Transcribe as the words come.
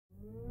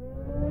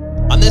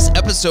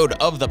episode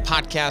of the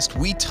podcast,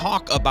 we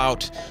talk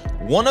about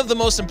one of the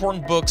most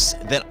important books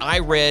that I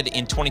read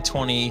in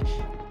 2020,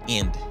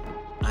 and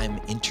I'm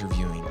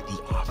interviewing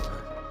the author.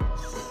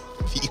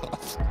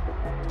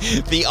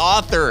 The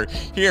author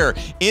here.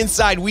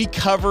 Inside, we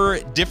cover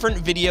different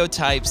video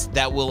types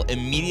that will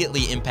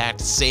immediately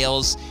impact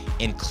sales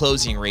and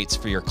closing rates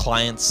for your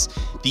clients,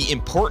 the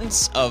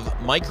importance of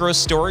micro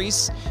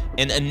stories,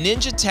 and a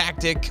ninja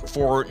tactic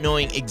for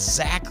knowing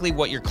exactly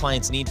what your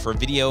clients need for a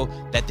video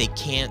that they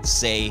can't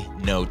say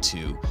no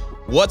to.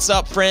 What's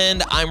up,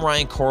 friend? I'm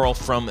Ryan Coral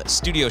from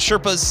Studio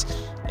Sherpas,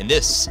 and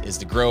this is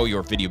the Grow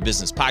Your Video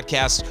Business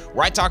podcast,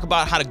 where I talk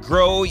about how to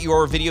grow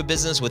your video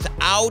business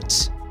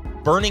without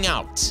burning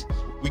out.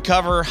 We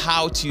cover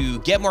how to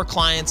get more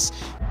clients,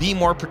 be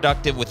more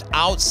productive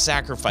without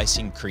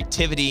sacrificing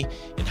creativity,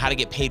 and how to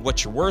get paid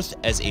what you're worth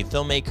as a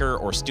filmmaker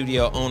or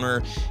studio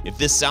owner. If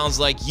this sounds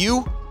like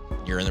you,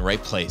 you're in the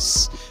right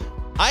place.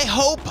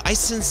 I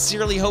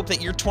sincerely hope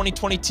that your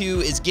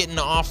 2022 is getting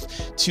off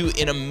to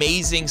an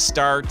amazing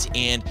start.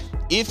 And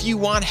if you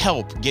want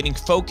help getting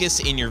focus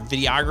in your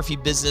videography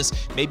business,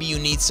 maybe you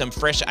need some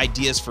fresh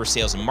ideas for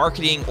sales and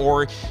marketing,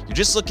 or you're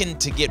just looking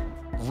to get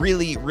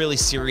really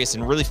serious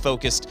and really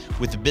focused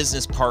with the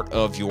business part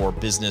of your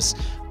business.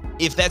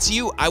 If that's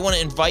you, I want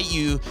to invite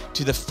you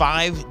to the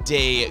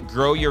 5-day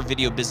Grow Your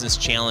Video Business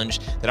Challenge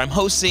that I'm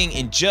hosting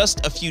in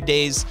just a few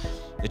days.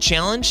 The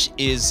challenge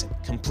is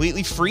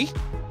completely free,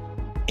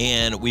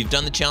 and we've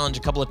done the challenge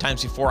a couple of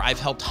times before. I've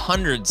helped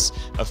hundreds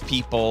of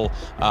people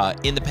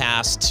in the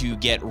past to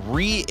get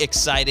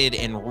re-excited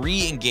and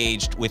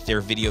re-engaged with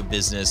their video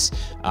business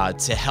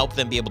to help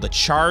them be able to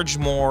charge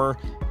more,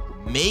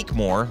 make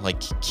more, like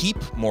keep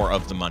more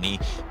of the money,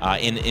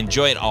 and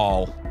enjoy it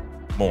all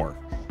more.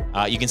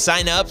 You can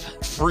sign up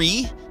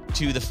free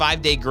to the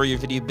 5-day Grow Your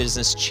Video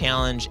Business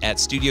Challenge at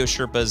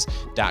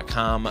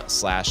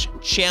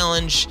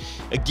studiosherpas.com/challenge.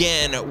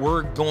 Again,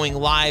 we're going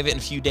live in a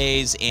few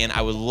days, and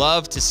I would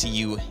love to see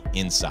you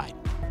inside.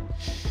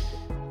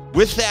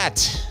 With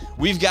that,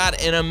 we've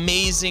got an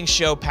amazing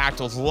show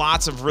packed with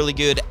lots of really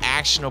good,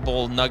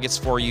 actionable nuggets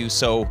for you.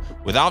 So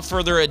without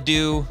further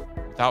ado,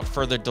 without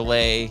further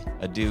delay,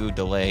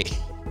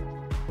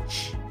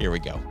 here we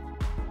go.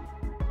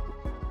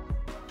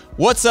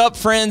 What's up,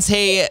 friends?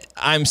 Hey,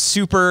 I'm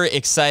super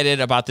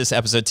excited about this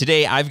episode.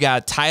 Today, I've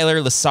got Tyler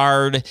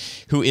Lessard,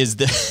 who is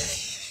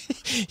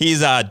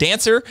he's a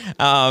dancer.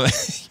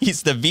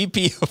 He's the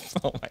VP of,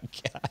 oh my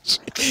gosh.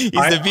 He's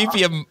the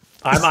VP of...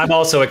 I'm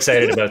also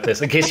excited about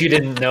this. In case you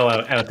didn't know,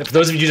 for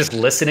those of you just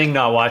listening,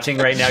 not watching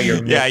right now, you're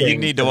missing you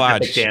need to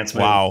watch. Dance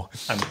move. Wow,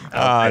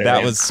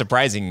 that was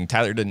surprising.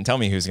 Tyler didn't tell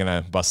me he was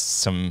gonna bust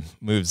some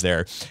moves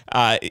there.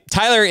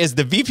 Tyler is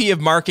the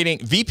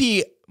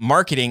VP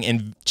Marketing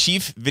and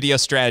Chief Video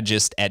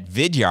Strategist at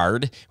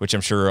Vidyard, which I'm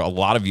sure a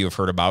lot of you have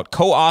heard about.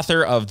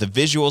 Co-author of The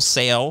Visual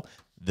Sale,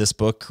 this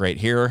book right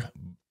here.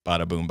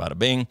 Bada boom, bada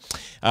bing.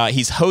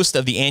 He's host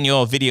of the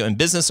annual Video and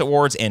Business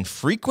Awards and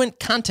frequent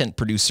content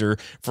producer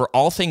for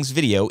all things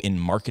video in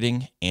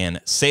marketing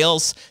and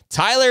sales.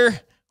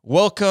 Tyler,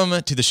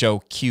 welcome to the show.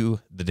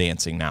 Cue the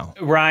dancing now.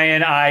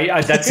 Ryan,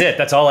 that's it.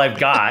 That's all I've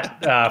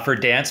got for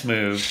dance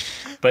moves.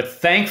 But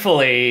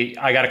thankfully,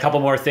 I got a couple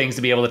more things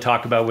to be able to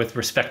talk about with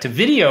respect to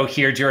video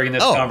here during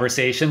this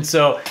conversation.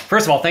 So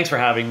first of all, thanks for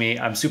having me.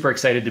 I'm super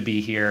excited to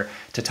be here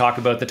to talk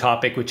about the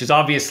topic, which is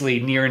obviously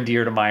near and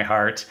dear to my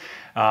heart.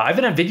 I've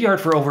been at Vidyard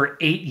for over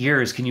 8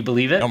 years. Can you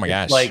believe it? Oh my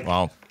gosh.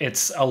 Wow.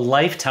 It's a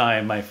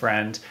lifetime, my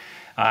friend.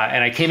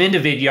 And I came into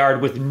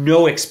Vidyard with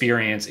no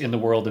experience in the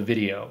world of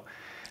video.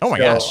 Oh my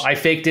gosh. I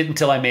faked it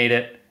until I made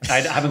it. I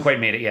haven't quite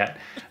made it yet,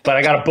 but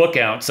I got a book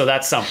out, so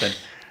that's something.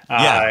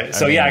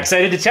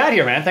 Excited to chat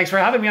here, man. Thanks for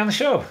having me on the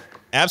show.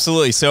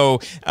 Absolutely. So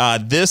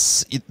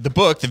the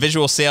book, The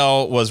Visual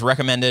Sale, was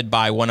recommended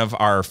by one of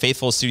our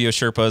faithful Studio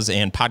Sherpas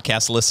and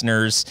podcast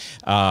listeners.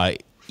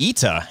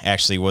 Ita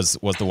actually was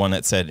the one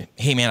that said,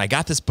 hey man, I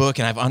got this book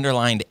and I've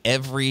underlined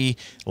every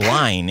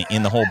line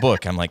in the whole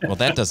book. I'm like, well,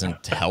 that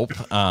doesn't help.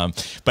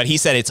 But he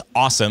said it's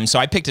awesome. So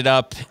I picked it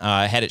up,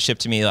 had it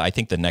shipped to me, I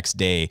think the next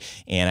day,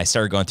 and I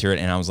started going through it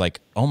and I was like,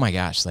 oh my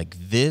gosh, like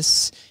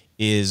this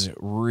is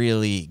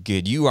really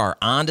good. You are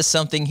onto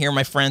something here,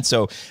 my friend.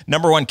 So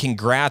number one,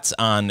 congrats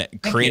on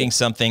creating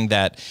something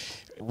that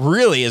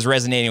really is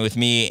resonating with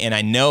me, and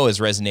I know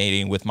is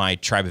resonating with my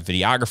tribe of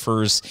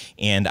videographers.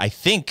 And I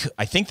think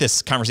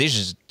this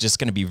conversation is just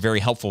going to be very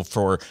helpful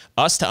for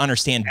us to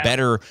understand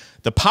better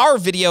the power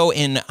of video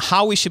and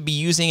how we should be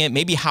using it,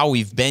 maybe how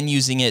we've been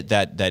using it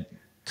that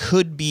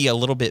could be a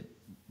little bit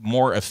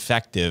more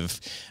effective.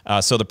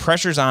 So the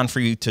pressure's on for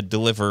you to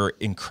deliver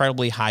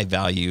incredibly high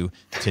value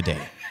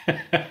today.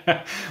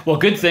 Well,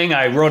 good thing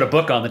I wrote a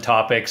book on the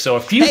topic, so a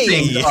few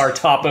things are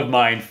top of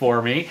mind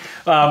for me.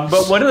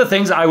 But one of the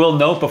things I will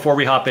note before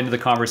we hop into the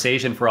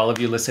conversation for all of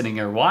you listening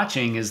or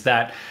watching is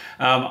that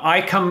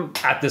I come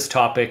at this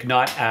topic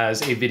not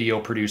as a video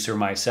producer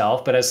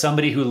myself, but as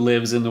somebody who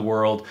lives in the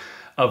world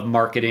of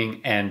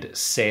marketing and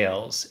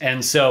sales.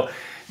 And so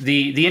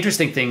the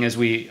interesting thing as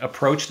we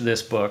approached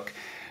this book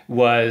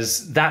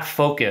was that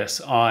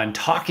focus on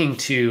talking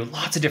to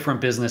lots of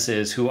different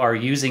businesses who are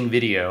using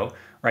video,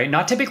 right?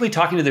 Not typically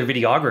talking to their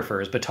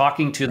videographers, but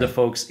talking to the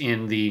folks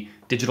in the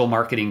digital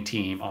marketing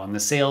team, on the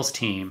sales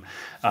team,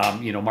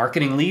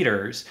 marketing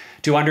leaders,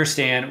 to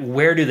understand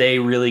where do they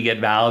really get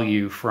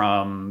value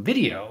from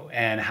video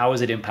and how is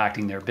it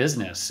impacting their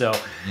business. So,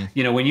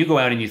 when you go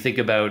out and you think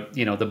about,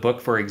 the book,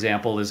 for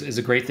example, is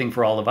a great thing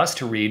for all of us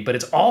to read, but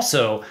it's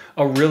also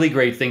a really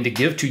great thing to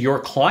give to your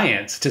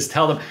clients, to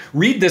tell them,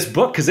 read this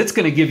book because it's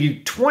going to give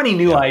you 20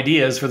 new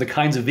ideas for the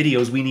kinds of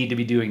videos we need to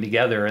be doing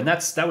together. And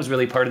that was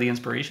really part of the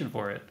inspiration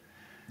for it.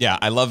 Yeah,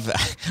 I love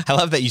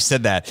that you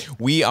said that.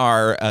 We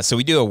are so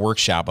we do a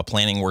workshop, a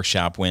planning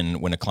workshop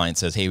when a client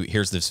says, "Hey,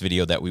 here's this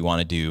video that we want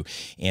to do,"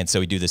 and so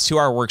we do this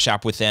 2-hour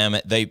workshop with them.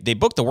 They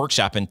book the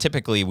workshop, and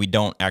typically we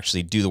don't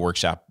actually do the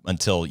workshop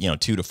until 2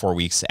 to 4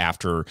 weeks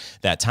after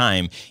that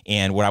time.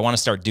 And what I want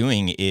to start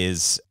doing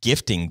is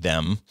gifting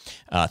them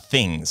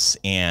things.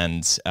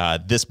 And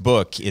this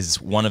book is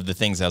one of the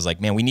things I was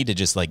like, man, we need to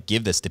just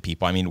give this to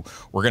people. I mean,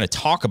 we're going to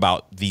talk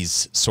about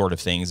these sort of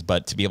things,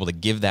 but to be able to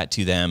give that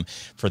to them,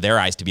 for their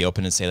eyes to be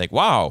open and say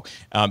wow,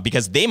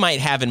 because they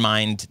might have in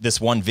mind this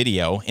one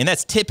video. And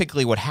that's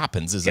typically what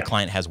happens is the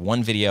client has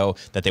one video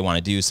that they want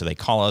to do. So they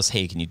call us,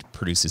 hey, can you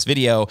produce this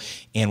video?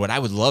 And what I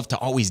would love to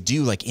always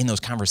do in those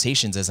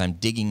conversations as I'm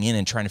digging in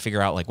and trying to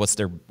figure out what's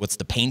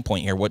the pain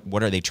point here?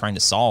 What are they trying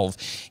to solve?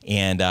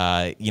 And,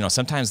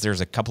 sometimes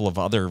there's a couple of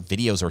other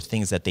videos or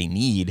things that they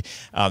need.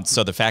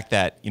 So the fact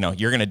that,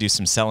 you're going to do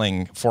some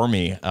selling for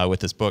me with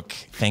this book.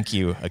 Thank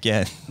you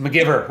again. I'm a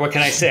giver. What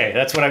can I say?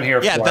 That's what I'm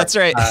here for. Yeah, that's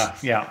right.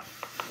 Yeah.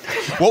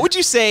 What would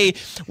you say,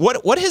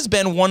 what has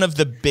been one of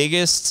the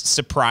biggest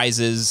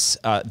surprises?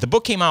 The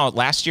book came out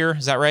last year,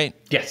 is that right?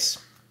 Yes.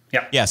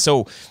 Yeah. Yeah.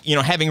 So,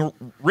 having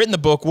written the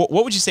book, what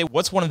would you say,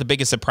 what's one of the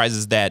biggest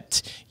surprises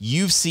that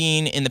you've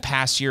seen in the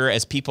past year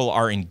as people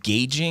are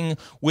engaging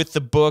with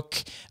the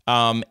book,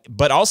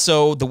 but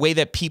also the way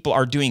that people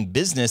are doing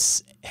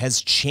business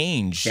has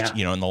changed,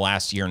 in the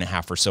last year and a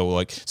half or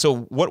so? So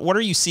what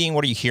are you seeing?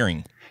 What are you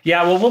hearing?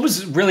 Yeah, well, what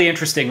was really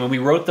interesting when we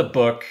wrote the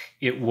book,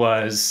 it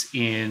was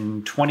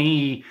in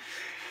gotta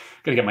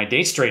get my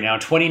dates straight now,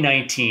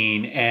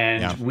 2019,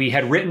 and we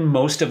had written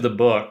most of the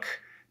book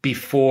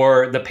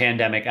before the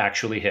pandemic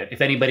actually hit.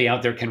 If anybody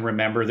out there can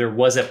remember, there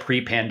was a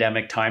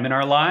pre-pandemic time in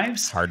our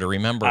lives. Hard to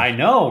remember. I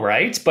know,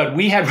 right? But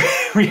we had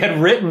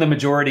written the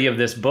majority of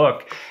this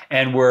book,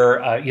 and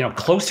we're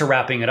close to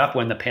wrapping it up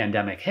when the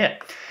pandemic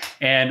hit.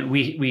 And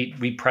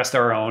we pressed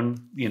our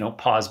own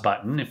pause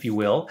button, if you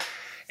will.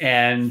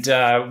 And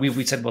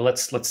we said, well,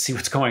 let's see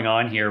what's going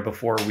on here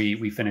before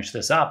we finish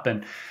this up.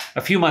 And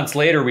a few months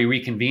later, we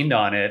reconvened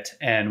on it,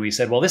 and we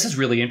said, well, this is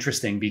really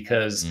interesting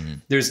because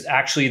there's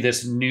actually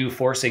this new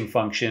forcing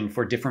function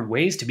for different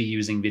ways to be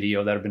using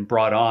video that have been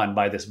brought on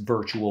by this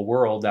virtual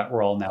world that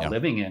we're all now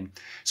living in.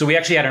 So we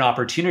actually had an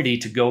opportunity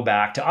to go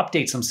back to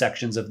update some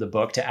sections of the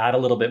book to add a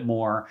little bit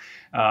more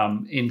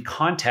in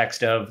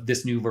context of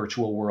this new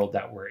virtual world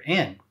that we're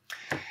in.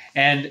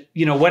 And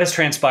what has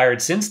transpired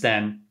since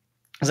then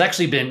has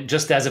actually been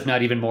just as if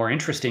not even more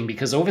interesting,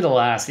 because over the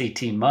last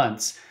 18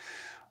 months,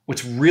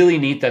 what's really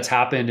neat that's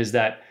happened is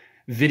that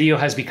video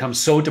has become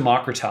so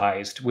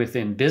democratized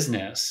within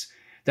business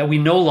that we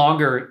no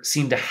longer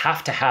seem to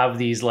have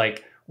these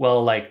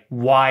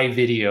why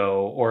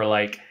video,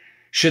 or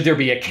should there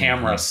be a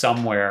camera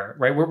somewhere,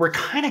 right? We're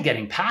kind of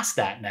getting past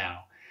that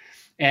now.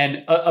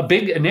 And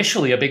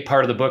initially a big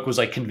part of the book was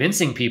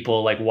convincing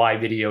people why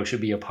video should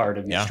be a part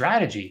of your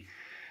strategy.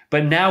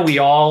 But now we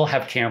all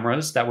have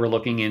cameras that we're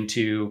looking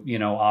into,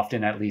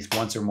 often at least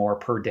once or more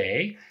per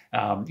day,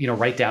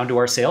 right down to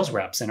our sales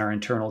reps and our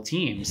internal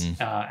teams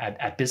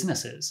at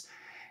businesses.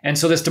 And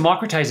so this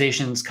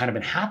democratization's kind of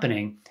been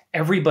happening.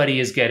 Everybody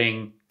is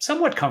getting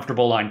somewhat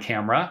comfortable on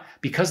camera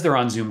because they're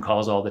on Zoom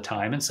calls all the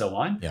time and so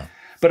on. Yeah.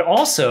 But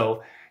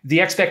also the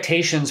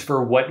expectations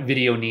for what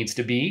video needs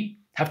to be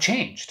have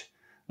changed.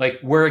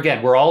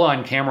 We're all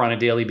on camera on a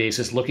daily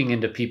basis looking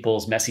into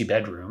people's messy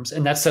bedrooms,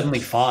 and that's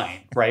suddenly fine,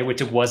 right? Which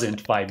it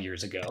wasn't 5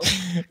 years ago.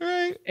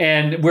 Right.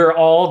 And we're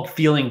all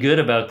feeling good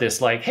about this,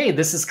 hey,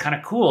 this is kind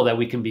of cool that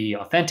we can be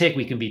authentic,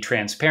 we can be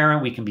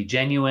transparent, we can be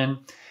genuine.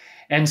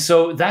 And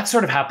so that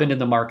sort of happened in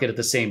the market at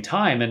the same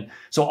time. And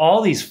so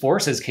all these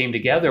forces came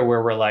together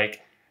where we're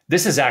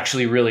this is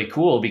actually really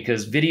cool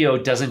because video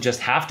doesn't just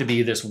have to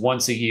be this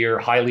once a year,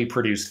 highly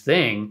produced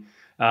thing.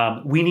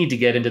 We need to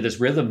get into this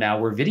rhythm now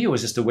where video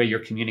is just the way you're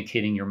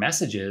communicating your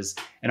messages,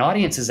 and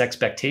audiences'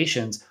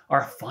 expectations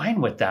are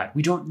fine with that.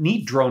 We don't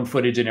need drone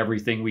footage in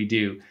everything we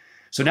do.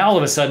 So now all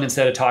of a sudden,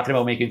 instead of talking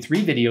about making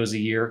 3 videos a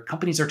year,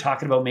 companies are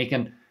talking about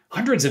making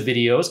hundreds of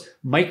videos,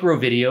 micro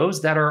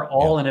videos that are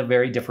all in a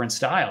very different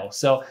style.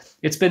 So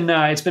it's been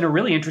a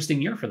really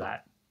interesting year for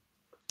that.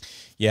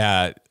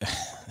 Yeah.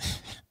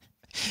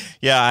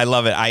 Yeah, I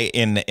love it.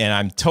 And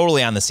I'm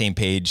totally on the same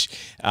page.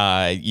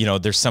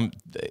 There's some.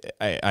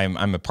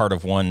 I'm a part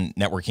of one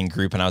networking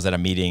group, and I was at a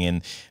meeting,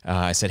 and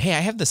I said, "Hey, I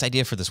have this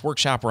idea for this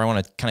workshop where I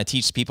want to kind of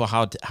teach people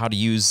how to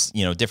use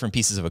different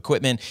pieces of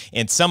equipment."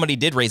 And somebody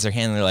did raise their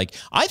hand, and they're like,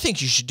 "I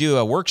think you should do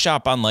a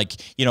workshop on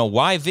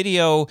why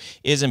video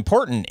is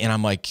important." And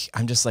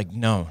I'm just like,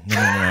 no.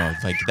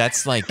 Like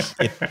that's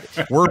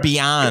we're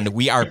beyond.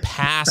 We are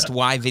past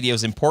why video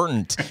is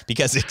important,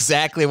 because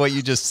exactly what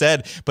you just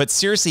said. But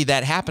seriously,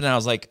 that happened, and I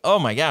was like, oh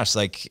my gosh,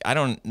 like I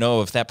don't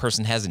know if that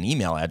person has an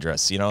email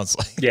address. It's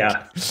like yeah.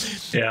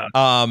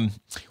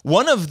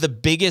 One of the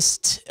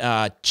biggest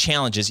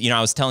challenges,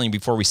 I was telling you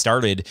before we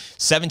started,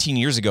 17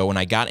 years ago when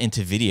I got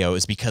into video,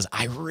 is because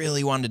I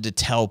really wanted to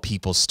tell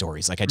people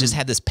stories. Like I just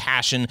had this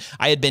passion.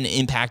 I had been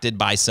impacted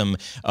by some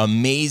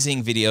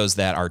amazing videos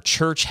that our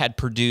church had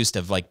produced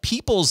of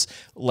people's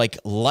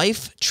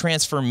life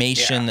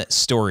transformation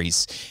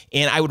stories.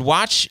 And I would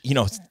watch,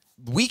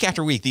 week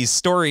after week, these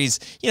stories,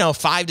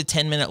 5 to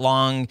 10 minute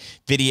long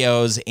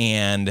videos,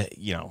 and,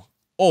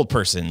 old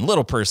person,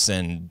 little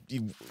person,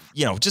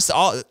 just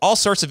all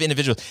sorts of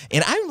individuals.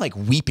 And I'm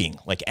weeping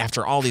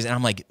after all these, and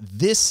I'm like,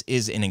 this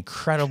is an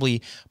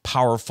incredibly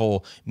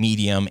powerful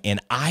medium,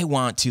 and I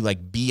want to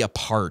be a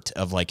part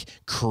of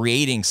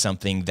creating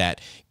something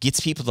that gets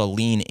people to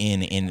lean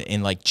in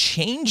and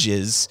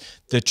changes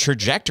the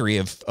trajectory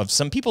of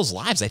some people's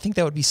lives. I think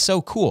that would be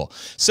so cool.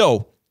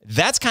 So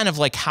that's kind of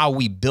how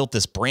we built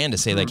this brand, to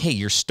say hey,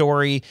 your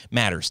story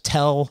matters.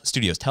 Tell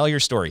your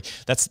story.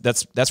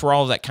 That's where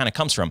all of that kind of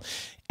comes from.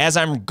 As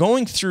I'm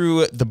going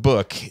through the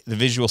book, The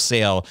Visual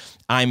Sale,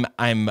 I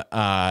don't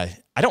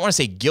want to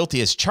say guilty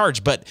as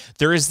charged, but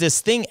there is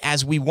this thing,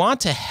 as we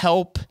want to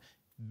help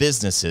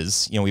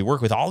businesses, we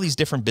work with all these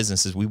different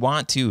businesses. We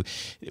want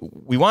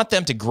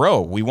them to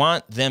grow. We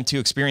want them to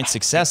experience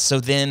success. So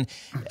then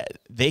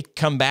they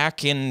come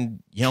back and,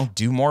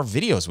 do more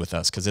videos with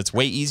us, because it's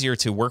way easier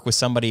to work with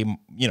somebody,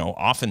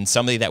 often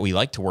somebody that we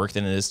like to work,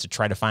 than it is to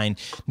try to find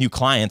new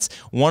clients.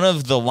 One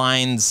of the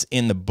lines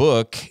in the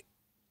book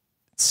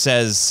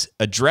says,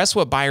 address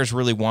what buyers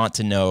really want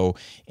to know,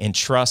 and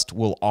trust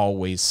will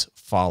always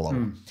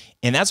follow.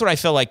 And that's what I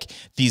feel like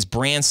these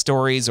brand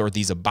stories or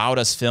these about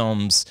us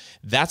films,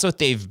 that's what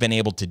they've been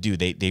able to do.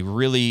 They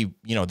really,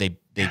 they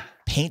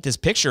paint this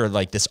picture of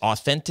this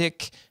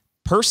authentic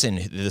person,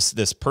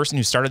 this person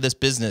who started this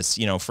business,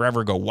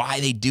 forever ago, why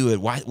they do it,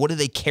 what do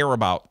they care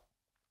about?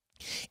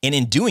 And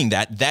in doing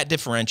that, that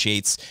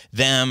differentiates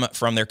them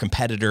from their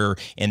competitor.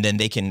 And then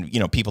they can,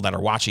 people that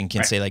are watching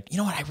can say what,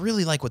 I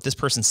really like what this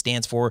person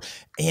stands for,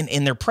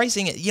 and their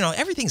pricing,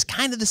 everything's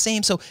kind of the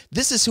same. So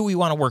this is who we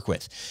want to work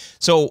with.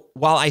 So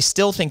while I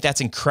still think that's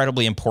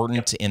incredibly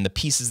important, and the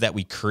pieces that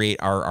we create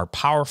are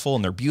powerful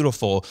and they're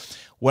beautiful,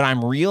 what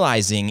I'm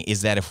realizing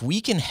is that if we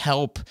can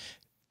help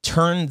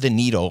turn the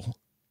needle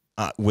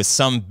with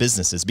some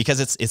businesses,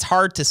 because it's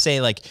hard to say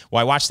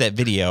I watched that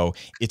video.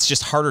 It's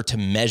just harder to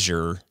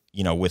measure,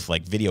 with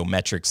video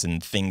metrics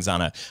and things on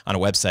a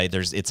website.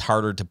 It's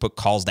harder to put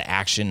calls to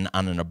action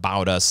on an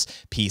about us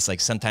piece.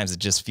 Sometimes it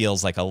just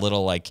feels a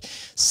little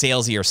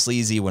salesy or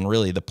sleazy, when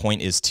really the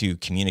point is to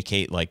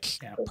communicate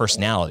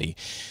personality.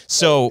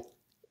 So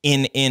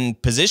in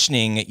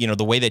positioning,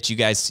 the way that you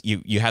guys,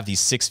 you have these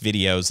 6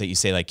 videos that you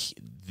say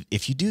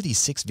if you do these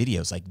 6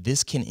 videos,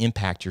 this can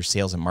impact your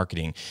sales and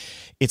marketing.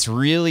 It's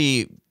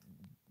really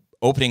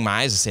opening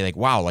my eyes to say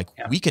wow,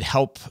 we could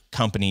help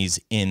companies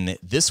in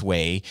this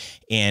way.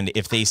 And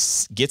if they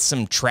get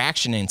some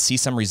traction and see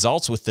some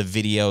results with the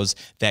videos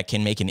that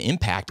can make an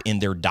impact in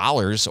their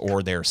dollars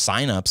or their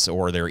signups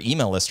or their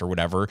email list or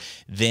whatever,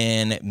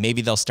 then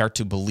maybe they'll start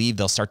to believe,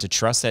 they'll start to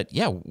trust that,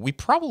 yeah, we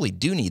probably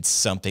do need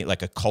something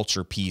like a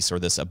culture piece or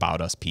this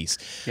about us piece.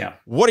 Yeah.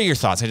 What are your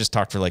thoughts? I just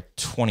talked for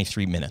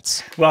 23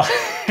 minutes. Well,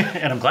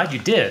 and I'm glad you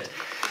did,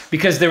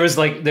 because there was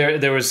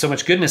there was so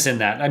much goodness in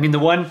that. I mean, the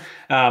one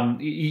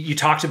you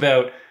talked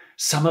about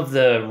some of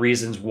the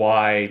reasons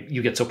why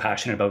you get so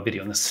passionate about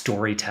video and the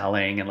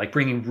storytelling and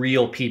bringing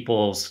real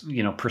people's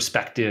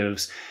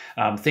perspectives,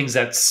 things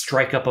that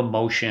strike up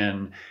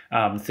emotion,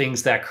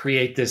 things that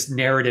create this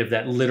narrative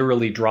that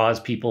literally draws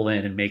people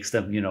in and makes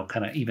them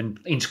kind of even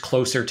inch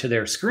closer to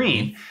their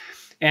screen.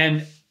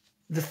 And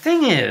the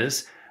thing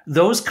is,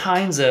 those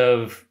kinds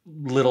of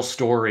little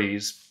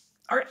stories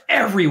are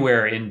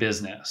everywhere in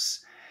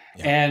business.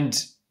 Yeah.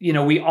 And,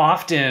 we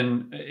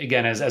often,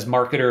 again, as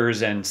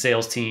marketers and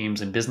sales teams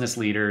and business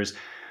leaders,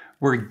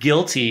 we're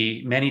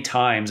guilty many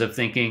times of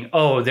thinking,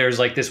 oh, there's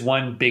this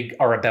one big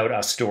or about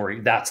us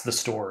story. That's the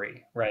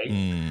story, right?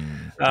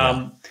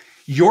 Yeah.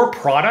 Your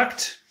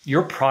product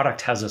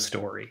has a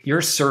story.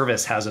 Your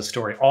service has a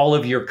story. All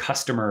of your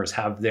customers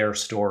have their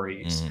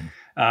stories.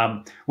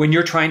 When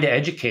you're trying to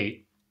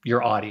educate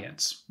your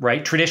audience,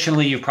 right?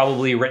 Traditionally, you've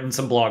probably written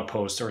some blog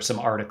posts or some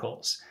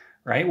articles.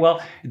 Right?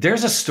 Well,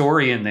 there's a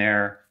story in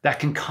there that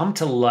can come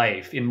to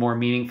life in more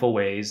meaningful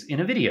ways in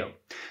a video.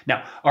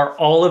 Now, are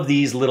all of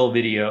these little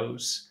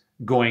videos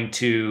going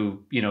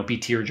to, be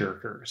tear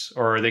jerkers,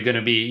 or are they going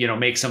to be,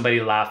 make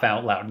somebody laugh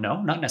out loud?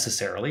 No, not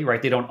necessarily,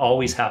 right? They don't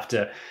always have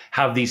to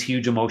have these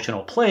huge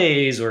emotional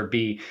plays or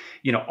be,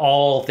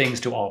 all things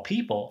to all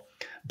people.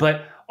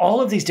 But all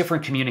of these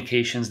different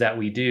communications that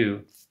we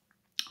do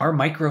are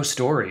micro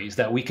stories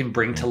that we can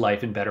bring to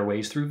life in better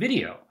ways through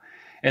video.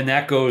 And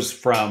that goes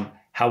from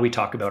how we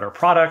talk about our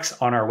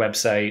products on our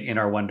website, in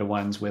our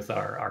one-to-ones with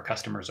our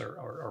customers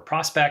or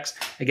prospects.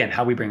 Again,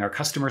 how we bring our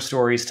customer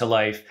stories to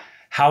life,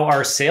 how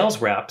our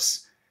sales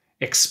reps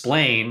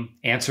explain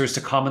answers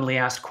to commonly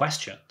asked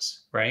questions,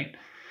 right?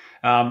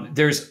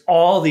 There's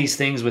all these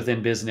things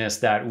within business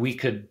that we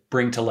could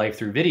bring to life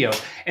through video.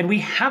 And we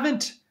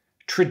haven't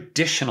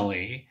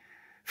traditionally,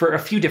 for a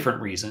few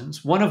different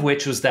reasons, one of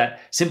which was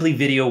that simply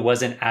video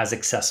wasn't as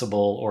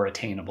accessible or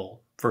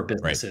attainable for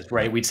businesses,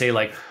 right? We'd say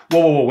like,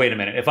 whoa, wait a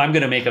minute. If I'm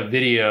going to make a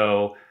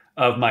video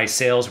of my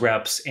sales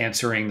reps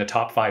answering the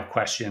top 5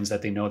 questions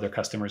that they know their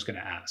customer is going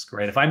to ask,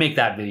 right? If I make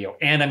that video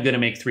and I'm going to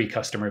make 3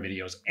 customer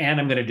videos and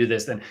I'm going to do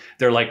this, then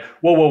they're like,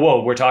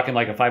 whoa, we're talking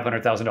like a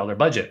 $500,000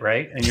 budget,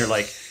 right? And you're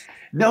like,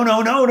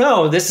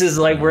 no. This is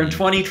like, we're in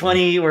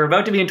 2020. We're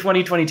about to be in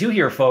 2022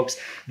 here, folks.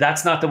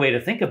 That's not the way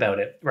to think about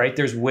it, right?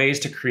 There's ways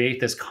to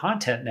create this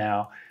content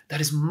now that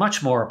is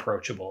much more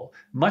approachable,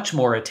 much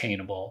more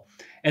attainable.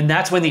 And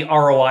that's when the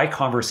ROI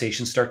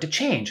conversations start to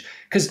change.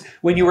 Because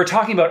when you were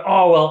talking about,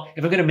 oh, well,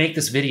 if I'm going to make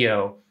this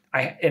video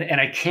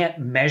and I can't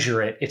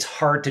measure it, it's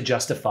hard to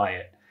justify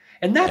it.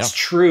 And that's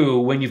true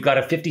when you've got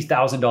a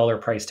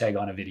 $50,000 price tag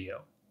on a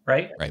video,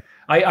 right?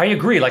 I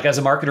agree. Like as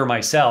a marketer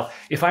myself,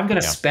 if I'm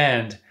going to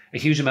spend a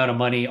huge amount of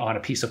money on a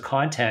piece of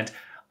content,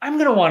 I'm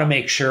going to want to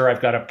make sure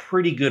I've got a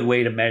pretty good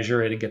way to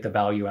measure it and get the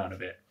value out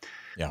of it.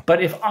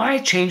 But if I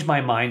change my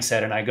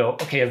mindset and I go,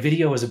 okay, a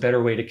video is a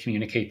better way to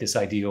communicate this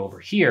idea over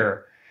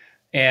here.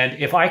 And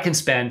if I can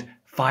spend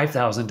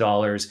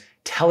 $5,000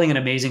 telling an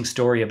amazing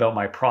story about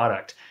my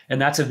product, and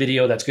that's a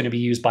video that's going to be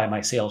used by my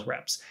sales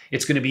reps,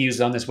 it's going to be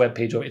used on this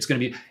webpage.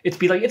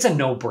 It's a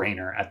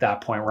no-brainer at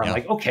that point where I'm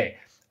like, okay,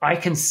 I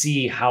can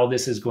see how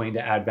this is going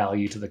to add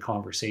value to the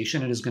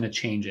conversation and is going to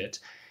change it.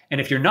 And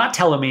if you're not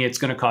telling me it's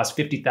going to cost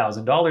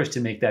 $50,000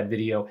 to make that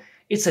video,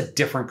 it's a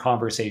different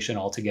conversation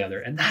altogether.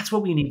 And that's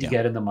what we need to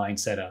get in the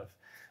mindset of.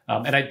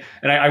 And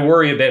I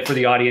worry a bit for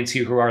the audience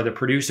here who are the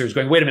producers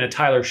going, wait a minute,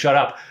 Tyler, shut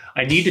up.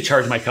 I need to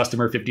charge my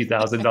customer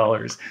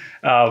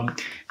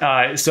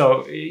 $50,000.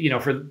 So,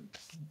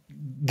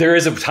 there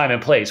is a time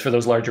and place for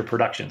those larger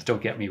productions,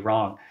 don't get me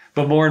wrong.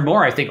 But more and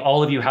more, I think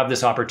all of you have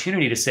this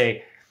opportunity to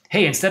say,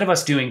 hey, instead of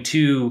us doing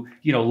 2,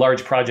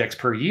 large projects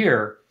per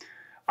year,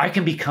 I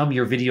can become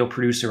your video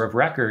producer of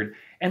record.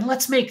 And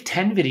let's make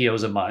 10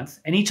 videos a month.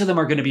 And each of them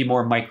are going to be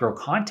more micro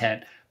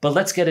content. But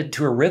let's get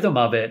into a rhythm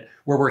of it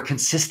where we're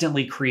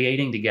consistently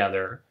creating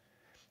together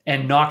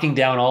and knocking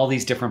down all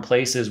these different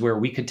places where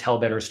we could tell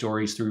better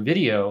stories through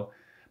video,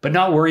 but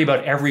not worry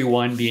about every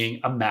one being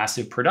a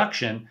massive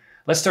production.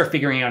 Let's start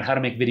figuring out how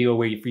to make video a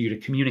way for you to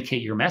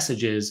communicate your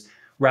messages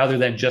rather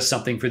than just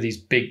something for these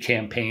big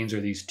campaigns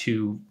or these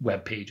 2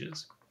 web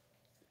pages.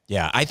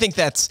 Yeah, I think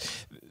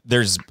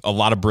there's a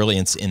lot of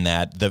brilliance in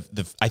that.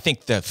 I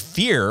think the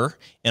fear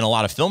in a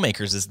lot of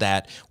filmmakers is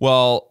that,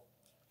 well,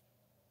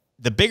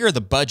 the bigger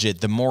the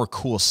budget, the more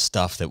cool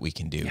stuff that we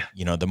can do.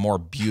 The more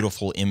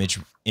beautiful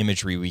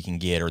imagery we can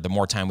get, or the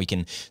more time we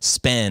can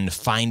spend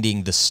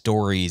finding the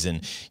stories.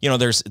 And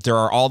there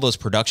are all those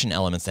production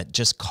elements that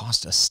just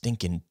cost a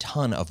stinking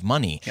ton of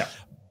money.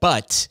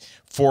 But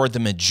for the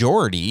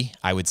majority,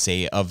 I would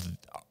say, of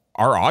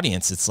our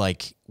audience, it's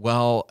like,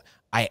 well,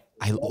 I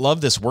love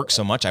this work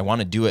so much, I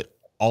want to do it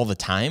all the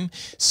time.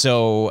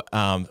 So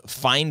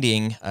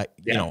finding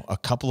a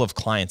couple of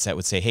clients that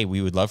would say, hey,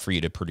 we would love for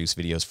you to produce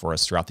videos for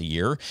us throughout the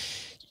year,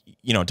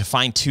 to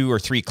find 2 or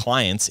 3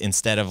 clients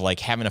instead of like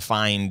having to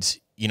find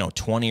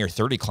 20 or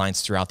 30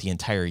 clients throughout the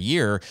entire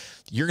year,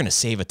 you're going to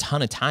save a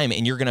ton of time,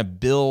 and you're going to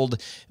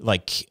build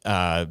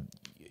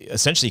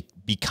essentially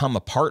become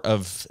a part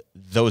of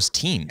those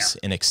teams,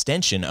 an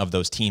extension of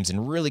those teams,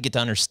 and really get to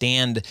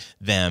understand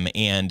them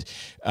and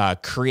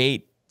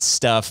create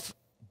stuff,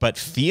 but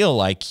feel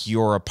like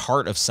you're a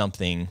part of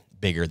something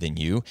bigger than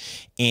you.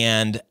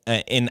 And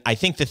I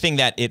think the thing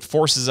that it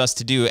forces us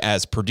to do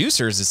as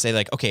producers is say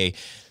like, okay,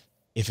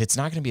 if it's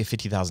not going to be a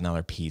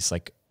 $50,000 piece,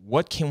 like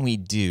what can we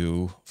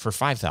do for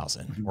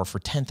 $5,000 or for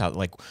 $10,000?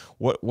 Like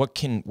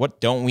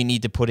what don't we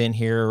need to put in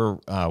here?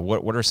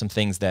 What are some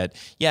things that,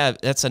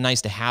 that's a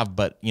nice to have,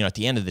 but at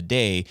the end of the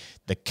day,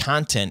 the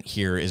content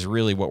here is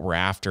really what we're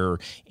after.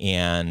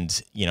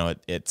 And,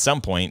 at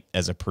some point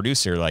as a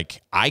producer,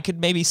 like I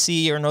could maybe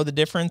see or know the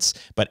difference,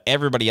 but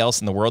everybody else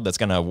in the world that's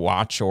going to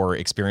watch or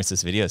experience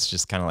this video, it's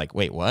just kind of like,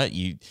 wait, what?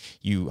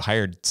 You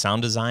hired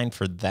sound design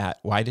for that?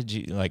 Why did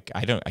you I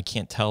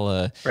can't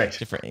tell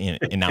different,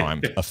 and now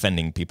I'm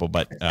offending people,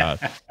 but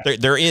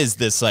there is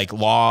this like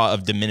law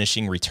of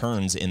diminishing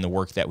returns in the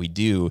work that we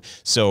do.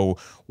 So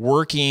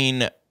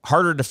working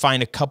harder to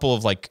find a couple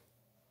of like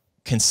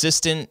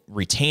consistent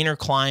retainer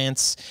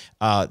clients,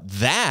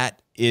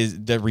 that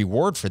is the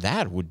reward for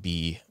that would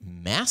be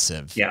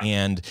massive.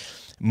 And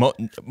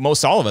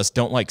most all of us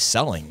don't like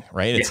selling,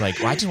 right? It's like,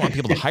 well, I just want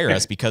people to hire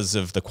us because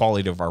of the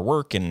quality of our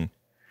work and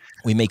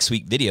we make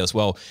sweet videos.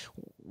 Well,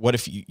 what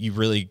if you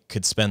really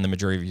could spend the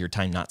majority of your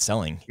time not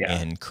selling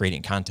and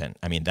creating content?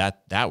 I mean,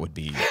 that would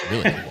be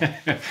really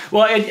cool.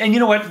 Well, and you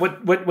know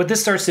what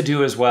this starts to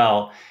do as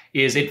well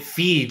is it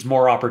feeds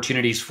more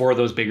opportunities for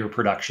those bigger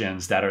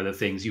productions that are the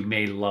things you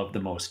may love the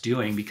most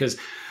doing. Because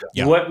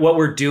what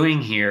we're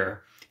doing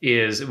here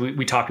is,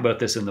 we talk about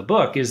this in the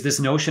book, is this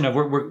notion of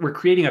we're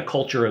creating a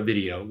culture of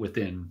video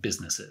within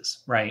businesses,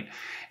 right?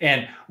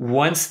 And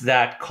once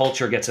that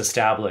culture gets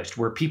established,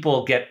 where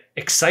people get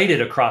excited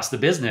across the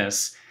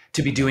business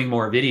to be doing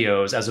more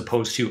videos as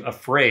opposed to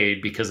afraid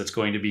because it's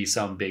going to be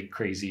some big,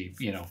 crazy,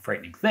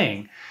 frightening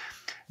thing,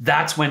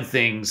 that's when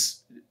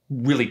things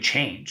really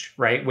change,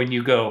 right? When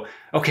you go,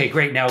 okay,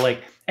 great, now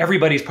like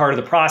everybody's part of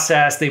the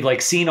process. They've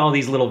like seen all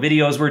these little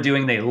videos we're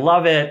doing. They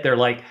love it. They're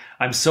like,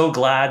 I'm so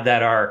glad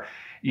that our,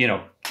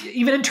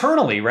 even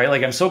internally, right?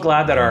 Like, I'm so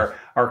glad that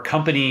our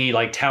company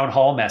like town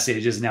hall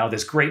message is now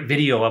this great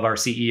video of our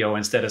CEO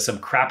instead of some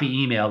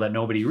crappy email that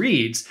nobody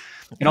reads.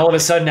 And all of a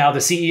sudden now the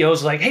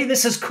CEO's like, hey,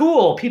 this is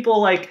cool.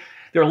 People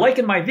they're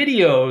liking my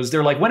videos.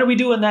 They're like, when are we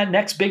doing that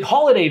next big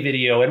holiday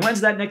video? And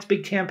when's that next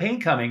big campaign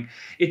coming?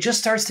 It just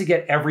starts to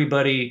get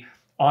everybody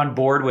on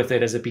board with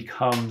it as it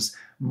becomes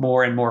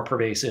more and more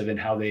pervasive in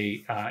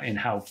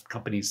how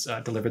companies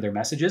deliver their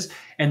messages.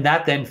 And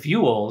that then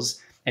fuels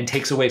and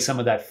takes away some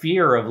of that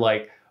fear of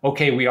like,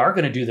 okay, we are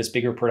going to do this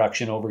bigger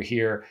production over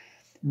here.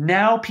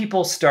 Now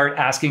people start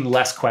asking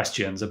less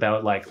questions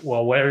about like,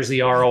 well, where's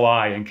the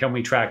ROI and can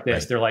we track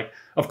this? Right. They're like,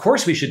 of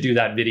course we should do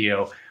that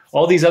video.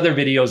 All these other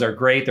videos are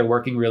great. They're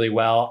working really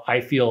well. I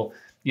feel,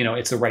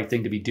 it's the right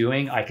thing to be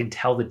doing. I can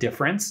tell the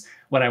difference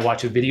when I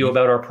watch a video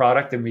about our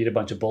product and read a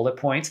bunch of bullet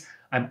points.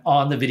 I'm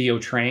on the video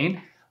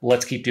train.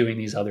 Let's keep doing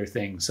these other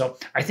things. So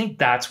I think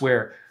that's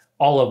where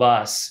all of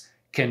us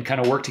can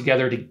kind of work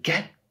together to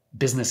get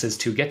businesses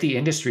to, get the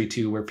industry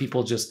to, where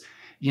people just,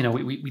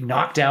 we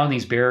knock down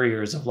these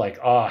barriers of like,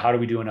 oh, how do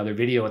we do another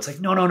video? It's like,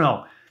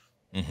 no.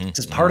 This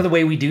is part of the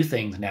way we do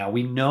things now.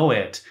 We know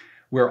it.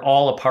 We're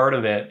all a part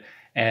of it.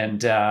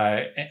 And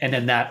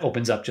then that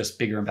opens up just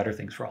bigger and better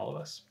things for all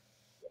of us.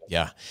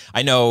 Yeah.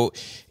 I know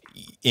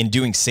in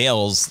doing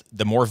sales,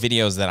 the more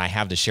videos that I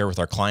have to share with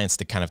our clients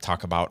to kind of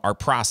talk about our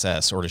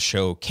process or to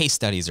show case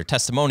studies or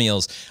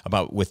testimonials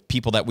about with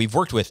people that we've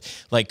worked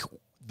with, like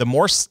the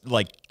more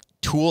like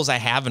tools I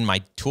have in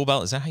my tool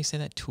belt. Is that how you say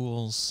that?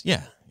 Tools?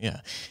 Yeah.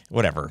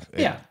 Whatever.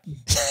 Yeah.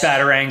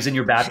 Batarangs in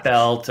your bat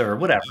belt or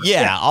whatever.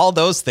 Yeah. All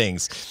those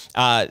things.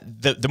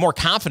 The more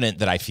confident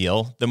that I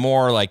feel, the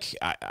more like,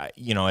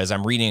 as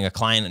I'm reading a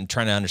client and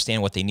trying to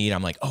understand what they need,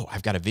 I'm like, oh,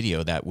 I've got a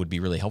video that would be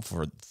really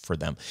helpful for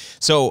them.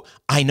 So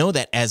I know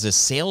that as a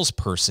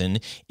salesperson,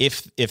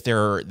 if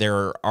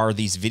there are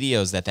these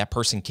videos that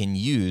person can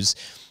use,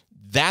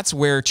 that's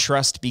where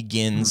trust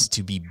begins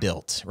to be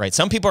built, right?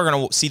 Some people are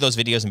going to see those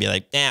videos and be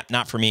like,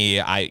 not for me.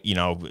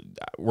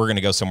 We're going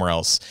to go somewhere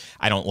else.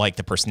 I don't like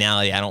the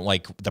personality. I don't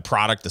like the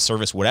product, the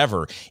service,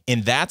 whatever.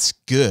 And that's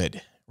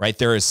good, right?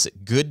 There is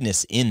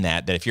goodness in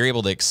that if you're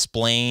able to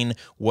explain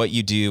what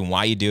you do and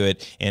why you do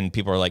it, and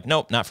people are like,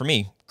 nope, not for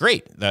me.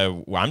 Great.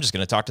 I'm just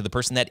going to talk to the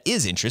person that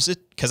is interested,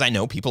 because I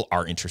know people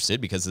are interested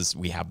because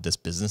we have this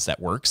business that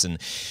works. And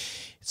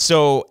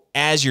so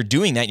as you're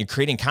doing that, you're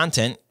creating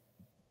content,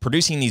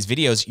 producing these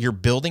videos, you're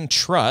building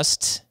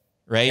trust,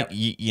 right?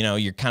 Yep.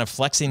 You're kind of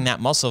flexing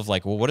that muscle of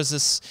like, well, what is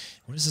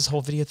this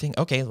whole video thing?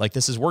 Okay, like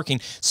this is working.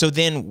 So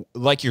then,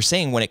 like you're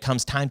saying, when it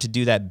comes time to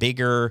do that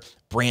bigger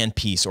brand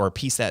piece or a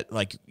piece that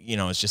like,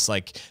 it's just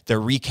like the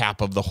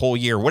recap of the whole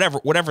year,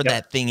 whatever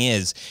that thing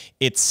is,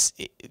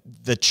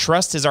 the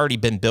trust has already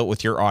been built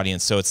with your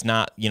audience. So it's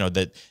not,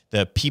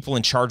 the people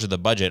in charge of the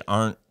budget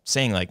aren't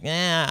saying like,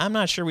 I'm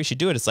not sure we should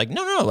do it. It's like,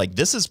 no, like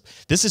this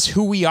is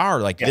who we are.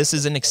 Like this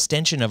is an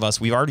extension of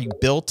us. We've already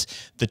built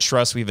the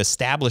trust. We've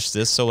established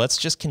this. So let's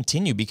just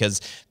continue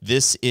because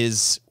this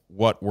is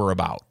what we're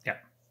about.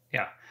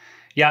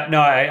 Yeah.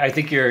 No, I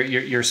think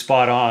you're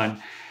spot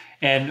on.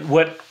 And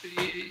what,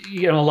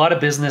 a lot of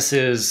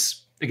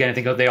businesses, again, I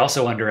think they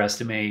also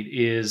underestimate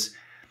is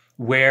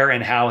where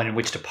and how and in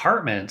which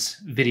departments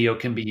video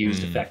can be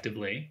used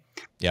effectively.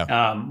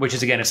 Yeah. Which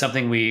is, again, is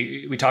something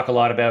we talk a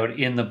lot about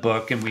in the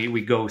book, and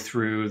we go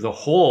through the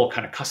whole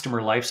kind of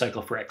customer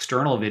lifecycle for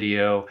external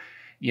video,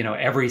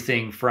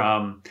 everything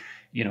from,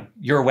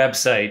 your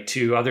website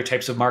to other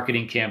types of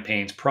marketing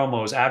campaigns,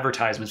 promos,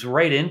 advertisements,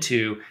 right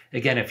into,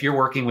 again, if you're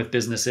working with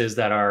businesses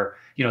that are,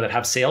 that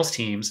have sales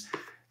teams,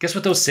 guess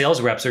what those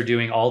sales reps are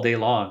doing all day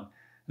long?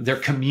 They're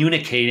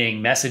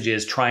communicating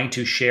messages, trying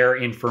to share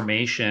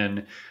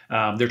information.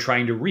 They're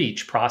trying to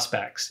reach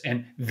prospects,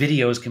 and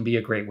videos can be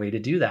a great way to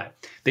do that.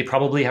 They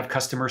probably have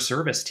customer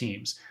service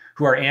teams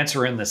who are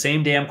answering the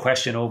same damn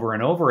question over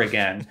and over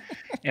again,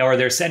 or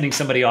they're sending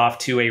somebody off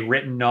to a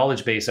written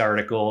knowledge base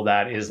article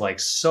that is like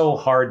so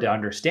hard to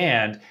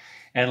understand.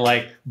 And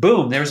like,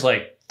 boom, there's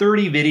like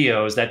 30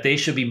 videos that they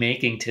should be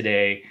making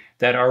today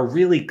that are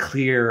really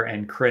clear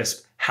and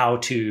crisp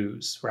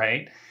how-tos,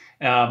 right?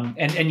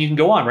 And you can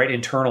go on, right?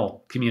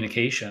 Internal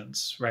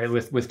communications, right?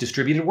 With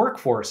distributed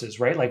workforces,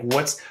 right? Like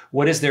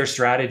what is their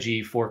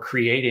strategy for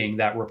creating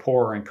that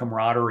rapport and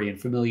camaraderie and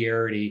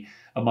familiarity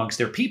amongst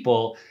their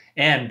people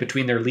and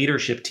between their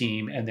leadership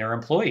team and their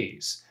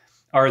employees?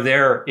 Are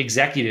their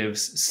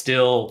executives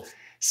still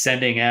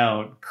sending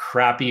out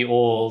crappy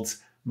old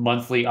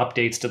monthly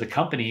updates to the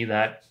company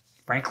that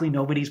frankly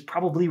nobody's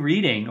probably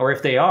reading? Or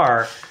if they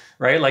are,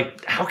 right?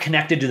 Like how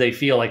connected do they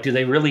feel? Like do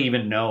they really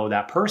even know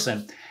that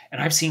person?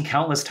 And I've seen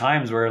countless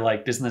times where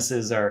like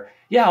businesses are,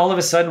 all of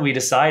a sudden we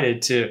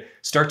decided to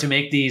start to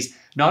make these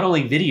not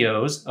only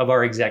videos of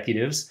our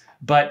executives,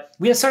 but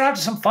we had started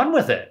having some fun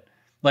with it.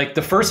 Like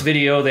the first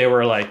video, they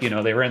were like,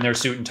 they were in their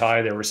suit and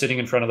tie, they were sitting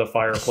in front of the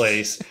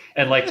fireplace,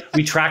 and like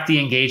we tracked the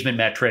engagement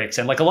metrics,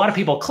 and like a lot of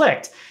people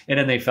clicked, and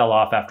then they fell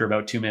off after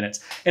about 2 minutes.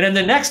 And then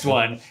the next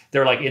one,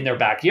 they're like in their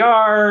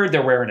backyard,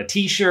 they're wearing a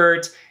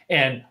t-shirt,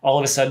 and all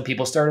of a sudden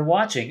people started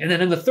watching. And then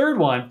in the third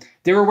one,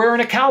 they were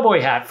wearing a cowboy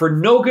hat for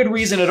no good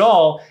reason at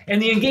all.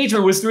 And the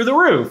engagement was through the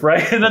roof,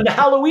 right? And then the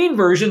Halloween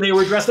version, they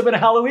were dressed up in a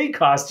Halloween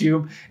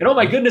costume. And oh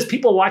my goodness,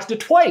 people watched it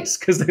twice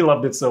because they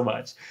loved it so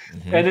much.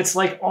 Mm-hmm. And it's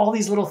like all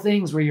these little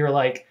things where you're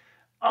like,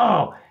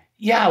 oh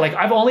yeah, like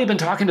I've only been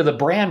talking to the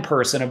brand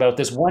person about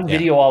this one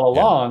video all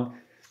along.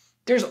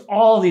 There's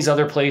all these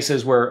other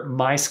places where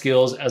my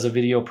skills as a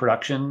video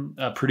production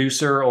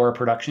producer or a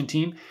production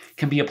team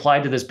can be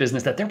applied to this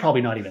business that they're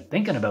probably not even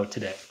thinking about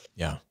today.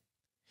 Yeah.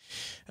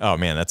 Oh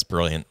man, that's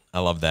brilliant.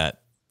 I love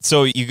that.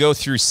 So you go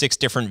through 6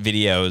 different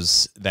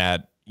videos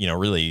that,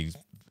 really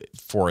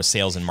for a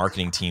sales and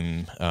marketing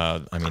team,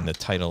 the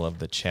title of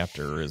the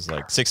chapter is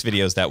like 6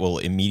 videos that will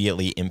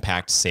immediately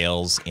impact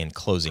sales and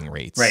closing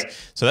rates. Right.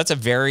 So that's a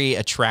very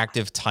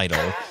attractive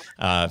title.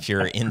 If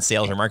you're in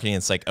sales or marketing,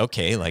 it's like,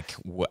 okay, like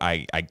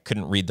I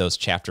couldn't read those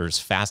chapters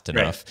fast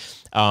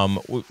enough.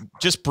 Right.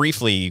 Just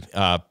briefly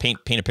paint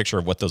a picture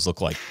of what those look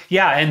like.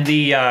 Yeah. And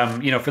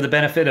the, for the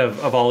benefit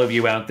of all of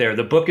you out there,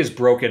 the book is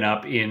broken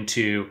up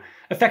into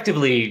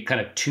effectively kind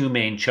of 2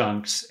 main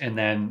chunks. And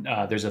then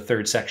there's a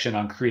third section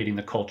on creating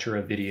the culture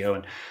of video.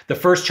 And the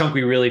first chunk,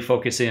 we really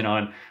focus in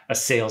on a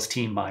sales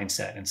team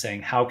mindset and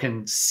saying, how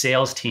can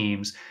sales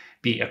teams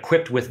be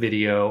equipped with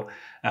video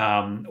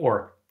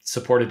or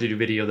supported to do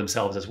video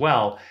themselves as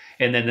well.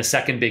 And then the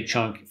second big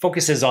chunk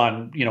focuses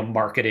on,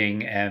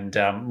 marketing and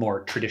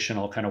more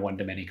traditional kind of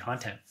one-to-many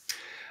content.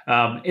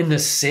 In the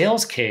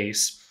sales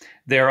case,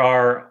 there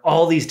are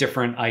all these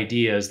different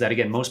ideas that,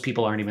 again, most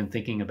people aren't even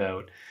thinking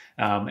about.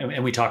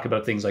 And we talk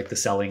about things like the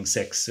selling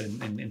 6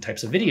 and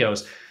types of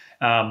videos.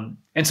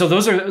 And so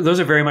those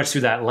are very much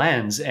through that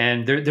lens.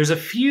 And there's a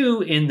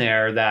few in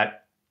there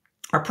that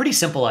are pretty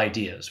simple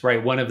ideas,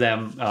 right? One of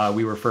them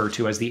we refer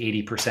to as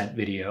the 80%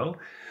 video,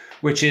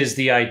 which is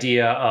the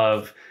idea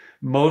of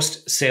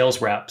most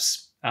sales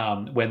reps,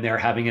 when they're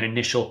having an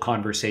initial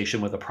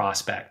conversation with a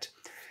prospect,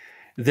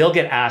 they'll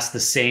get asked the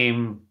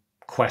same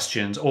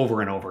questions over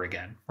and over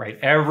again, right?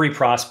 Every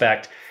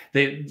prospect,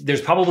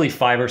 there's probably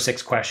 5 or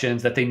 6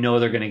 questions that they know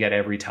they're going to get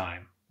every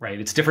time, right?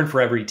 It's different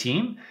for every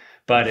team,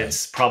 but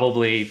it's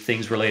probably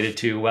things related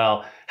to,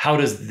 well, how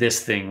does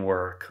this thing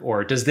work?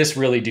 Or does this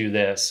really do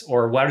this?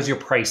 Or how does your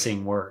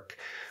pricing work?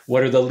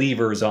 What are the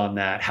levers on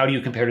that? How do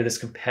you compare to this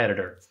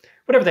competitor?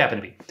 Whatever they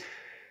happen to be.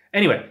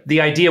 Anyway,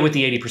 the idea with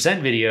the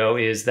 80% video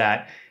is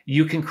that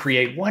you can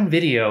create one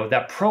video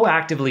that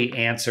proactively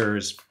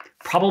answers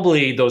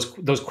probably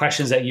those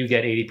questions that you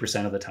get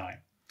 80% of the time.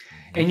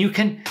 And you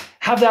can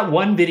have that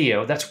one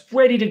video that's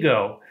ready to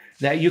go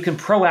that you can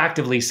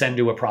proactively send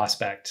to a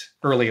prospect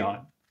early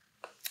on.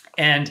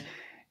 And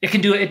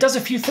it does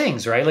a few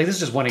things, right? Like this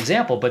is just one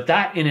example, but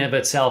that in and of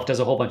itself does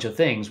a whole bunch of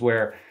things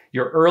where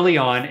you're early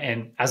on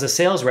and as a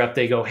sales rep,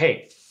 they go,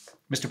 hey,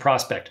 Mr.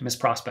 Prospect, Miss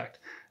Prospect,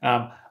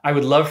 I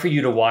would love for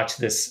you to watch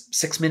this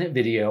 6-minute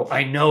video.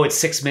 I know it's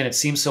 6 minutes,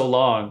 seems so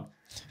long,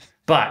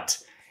 but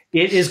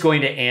it is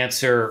going to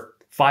answer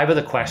 5 of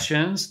the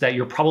questions that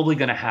you're probably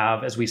going to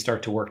have as we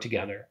start to work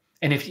together.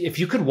 And if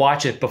you could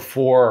watch it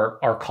before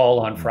our call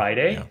on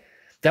Friday,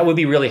 that would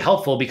be really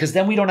helpful because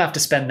then we don't have to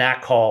spend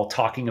that call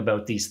talking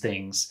about these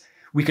things.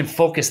 We can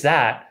focus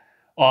that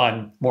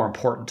on more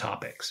important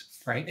topics,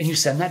 right? And you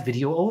send that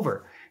video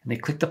over and they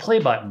click the play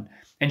button.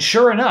 And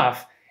sure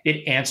enough,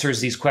 it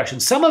answers these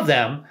questions. Some of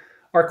them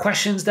are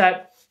questions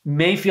that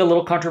may feel a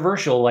little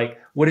controversial, like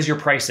what is your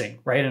pricing,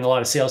 right? And a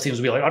lot of sales teams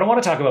will be like, I don't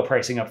want to talk about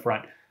pricing up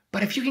front.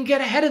 But if you can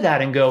get ahead of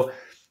that and go,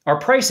 our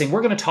pricing,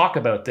 we're going to talk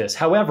about this.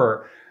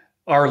 However,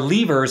 our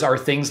levers are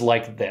things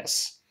like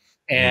this.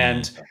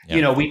 And,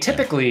 we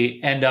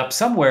typically end up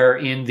somewhere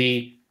in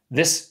the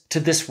this to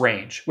this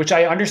range, which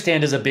I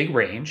understand is a big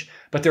range,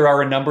 but there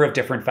are a number of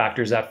different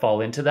factors that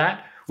fall into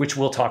that, which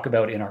we'll talk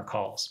about in our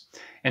calls,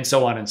 and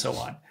so on and so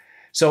on.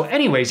 So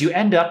anyways, you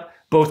end up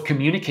both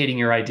communicating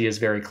your ideas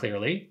very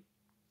clearly,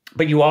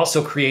 but you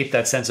also create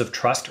that sense of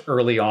trust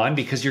early on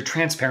because you're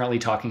transparently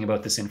talking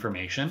about this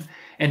information.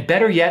 And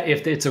better yet,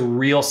 if it's a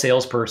real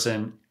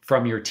salesperson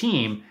from your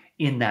team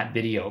in that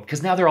video,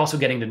 because now they're also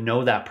getting to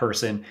know that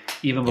person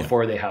even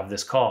before they have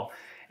this call.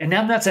 And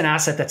then that's an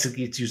asset that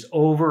gets used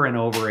over and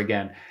over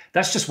again.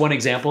 That's just one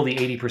example, the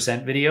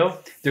 80% video.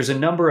 There's a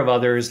number of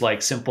others,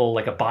 like simple,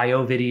 like a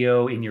bio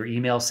video in your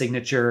email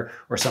signature,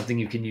 or something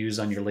you can use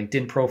on your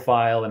LinkedIn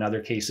profile in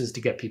other cases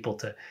to get people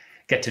to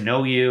get to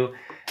know you.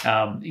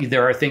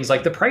 There are things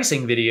like the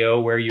pricing video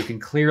where you can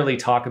clearly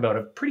talk about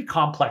a pretty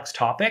complex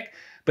topic,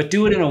 but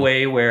do it in a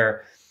way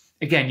where,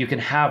 again, you can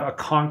have a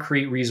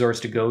concrete resource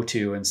to go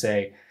to and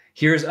say,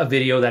 here's a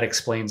video that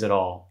explains it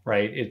all,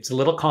 right? It's a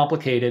little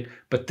complicated,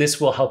 but this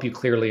will help you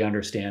clearly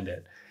understand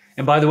it.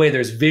 And by the way,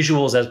 there's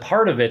visuals as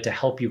part of it to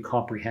help you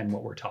comprehend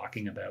what we're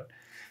talking about.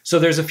 So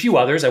there's a few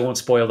others. I won't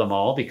spoil them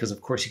all because,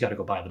 of course, you got to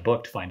go buy the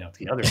book to find out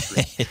the other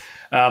three.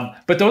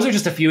 But those are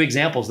just a few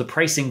examples: the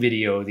pricing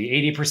video, the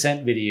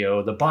 80%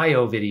 video, the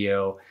bio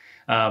video,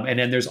 and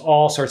then there's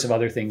all sorts of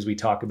other things we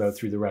talk about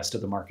through the rest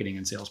of the marketing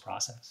and sales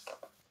process.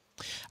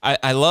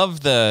 I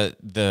love the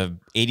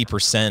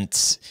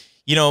 80%.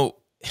 You know,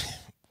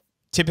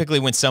 typically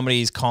when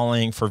somebody's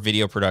calling for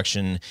video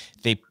production,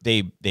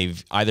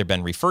 they've either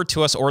been referred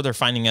to us or they're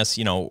finding us,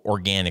 you know,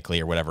 organically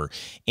or whatever.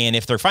 And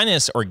if they're finding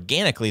us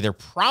organically, they're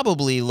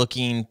probably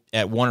looking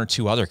at one or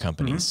two other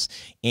companies.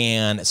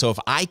 And so if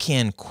I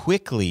can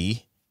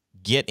quickly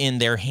get in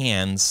their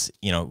hands,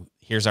 you know,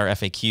 here's our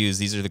FAQs.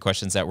 These are the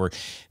questions that we're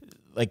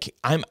like,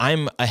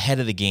 I'm ahead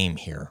of the game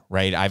here,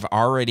 right? I've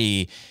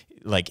already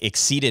like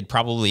exceeded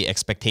probably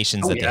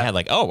expectations that they had.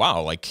 Like, oh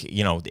wow, like,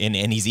 you know,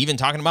 and he's even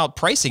talking about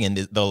pricing and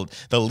the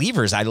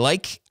levers. I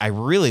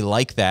really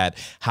like that,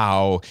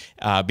 how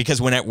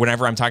because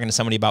whenever I'm talking to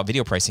somebody about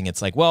video pricing,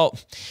 it's like, well,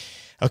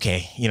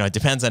 okay, you know, it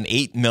depends on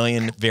 8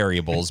 million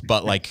variables,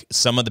 but like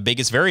some of the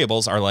biggest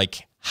variables are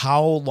like,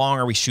 how long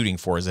are we shooting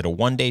for? Is it a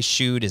 1-day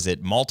shoot? Is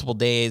it multiple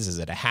days? Is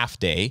it a half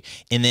day?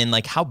 And then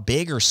like, how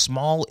big or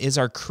small is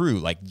our crew?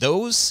 Like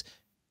those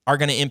are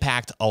going to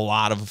impact a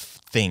lot of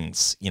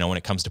things, you know, when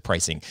it comes to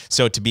pricing.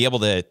 So to be able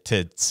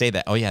to say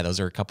that, oh yeah, those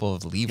are a couple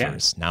of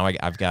levers. Yeah. Now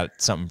I've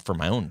got something for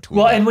my own tool.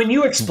 Well, and when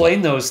you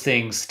explain those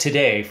things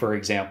today, for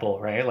example,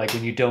 right, like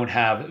when you don't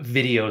have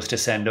videos to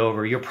send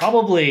over, you're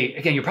probably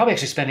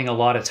actually spending a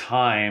lot of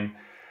time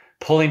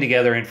pulling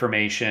together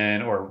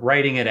information or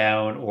writing it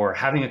out or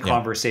having a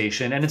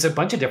conversation. And it's a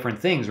bunch of different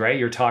things, right?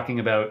 You're talking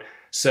about,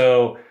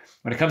 so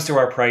when it comes to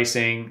our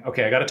pricing,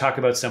 okay, I got to talk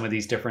about some of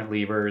these different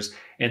levers,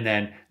 and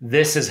then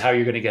this is how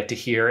you're going to get to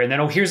here. And then,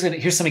 oh, here's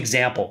some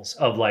examples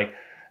of like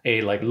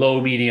a low,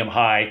 medium,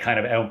 high kind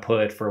of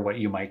output for what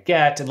you might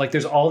get. And like,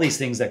 there's all these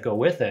things that go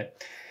with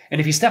it.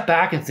 And if you step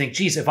back and think,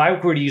 geez, if I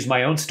were to use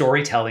my own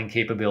storytelling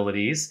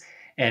capabilities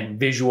and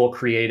visual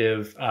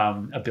creative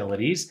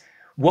abilities,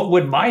 what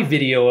would my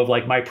video of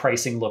like my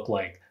pricing look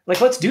like?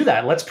 Like, let's do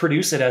that. Let's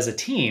produce it as a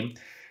team.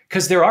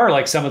 Because there are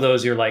like some of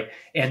those you're like,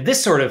 and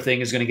this sort of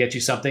thing is going to get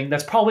you something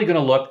that's probably going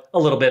to look a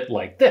little bit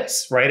like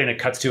this, right? And it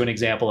cuts to an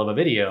example of a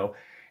video.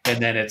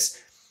 And then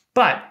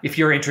but if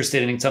you're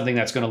interested in something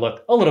that's going to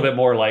look a little bit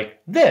more like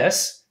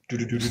this,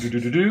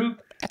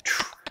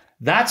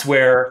 that's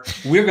where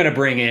we're going to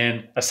bring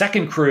in a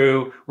second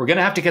crew. We're going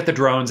to have to get the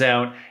drones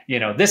out, you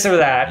know, this or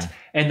that.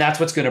 And that's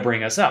what's going to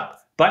bring us up.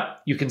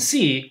 But you can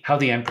see how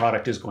the end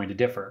product is going to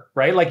differ,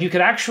 right? Like you could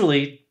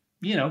actually,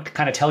 you know,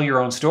 kind of tell your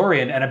own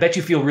story. And I bet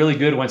you feel really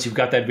good once you've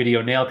got that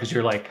video nailed, because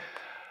you're like,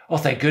 oh,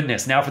 thank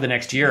goodness. Now for the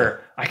next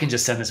year, I can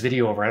just send this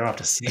video over. I don't have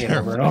to say it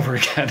over and over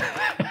again.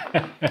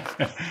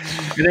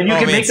 And then you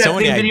can make that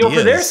same video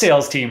for their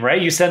sales team,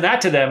 right? You send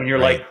that to them and you're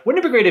like,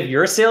 wouldn't it be great if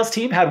your sales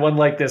team had one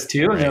like this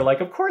too? And they're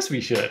like, of course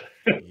we should.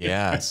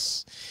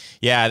 Yes.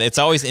 Yeah, it's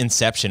always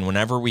inception.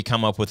 Whenever we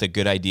come up with a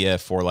good idea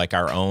for like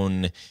our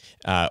own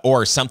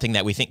or something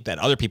that we think that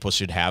other people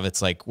should have,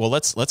 it's like, well,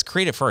 let's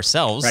create it for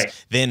ourselves.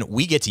 Right. Then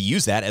we get to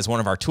use that as one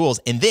of our tools,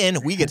 and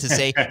then we get to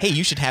say, hey,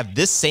 you should have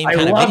this same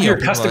kind of video. I love your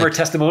customer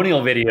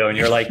testimonial video, and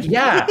you're like,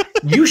 yeah,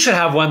 you should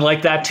have one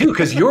like that too,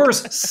 because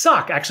yours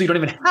suck. Actually, you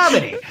don't even have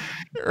any.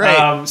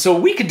 Right. So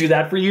we could do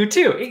that for you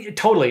too.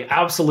 Totally,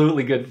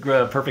 absolutely good,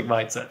 perfect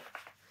mindset.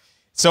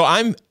 So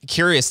I'm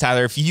curious,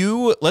 Tyler, if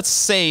you, let's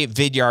say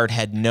Vidyard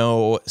had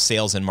no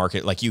sales and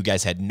market, like you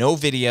guys had no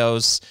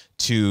videos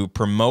to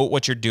promote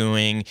what you're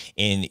doing,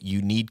 and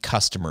you need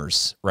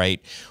customers,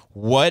 right?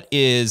 What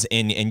is,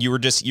 and you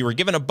were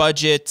given a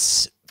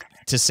budget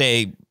to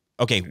say,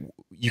 okay,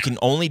 you can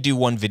only do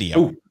one video.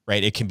 Ooh.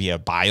 Right? It can be a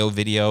bio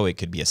video, it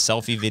could be a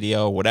selfie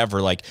video,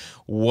 whatever. Like,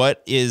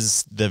 what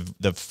is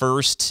the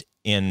first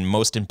and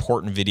most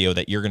important video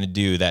that you're going to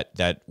do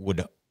that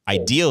would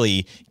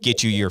ideally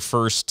get you your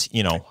first,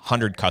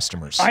 100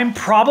 customers? I'm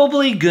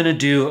probably going to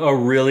do a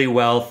really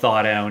well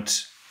thought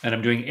out, and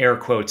I'm doing air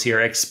quotes here,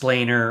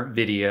 explainer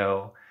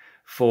video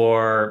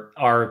for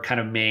our kind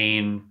of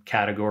main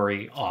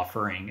category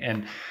offering.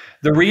 And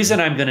the reason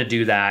I'm going to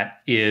do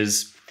that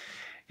is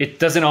it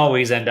doesn't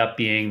always end up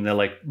being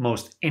the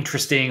most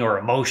interesting or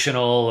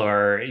emotional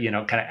or,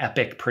 kind of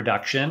epic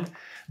production,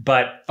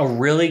 but a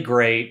really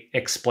great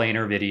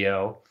explainer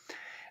video.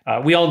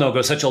 We all know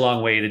goes such a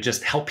long way to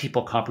just help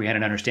people comprehend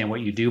and understand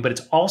what you do, but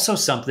it's also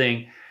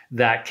something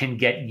that can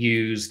get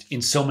used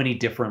in so many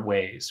different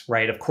ways,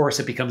 right? Of course,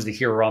 it becomes the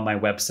hero on my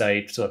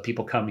website. So if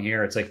people come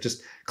here, it's like,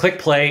 just click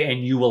play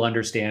and you will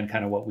understand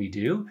kind of what we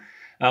do.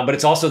 But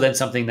it's also then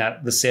something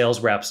that the sales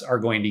reps are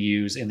going to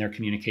use in their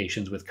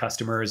communications with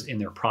customers, in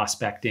their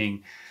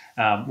prospecting.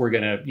 It's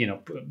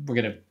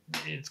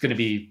going to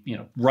be,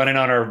 running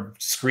on our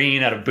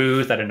screen at a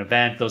booth, at an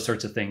event, those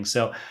sorts of things.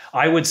 So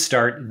I would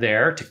start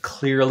there to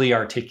clearly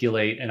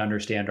articulate and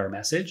understand our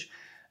message.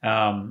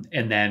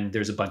 And then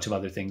there's a bunch of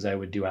other things I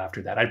would do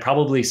after that. I'd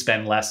probably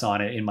spend less on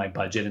it in my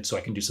budget, and so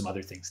I can do some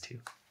other things too.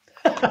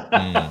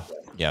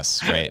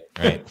 Yes, right.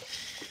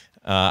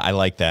 I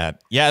like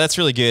that. Yeah, that's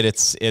really good.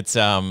 It's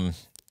I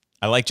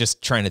like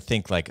just trying to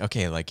think like,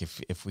 okay, like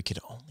if we could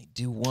only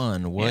do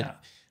one,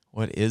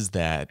 what is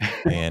that?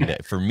 And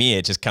for me,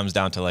 it just comes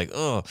down to like,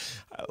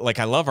 like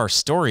I love our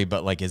story,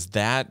 but like, is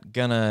that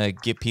gonna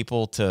get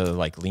people to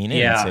like lean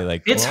in and say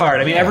like, it's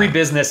hard. I mean, every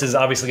business is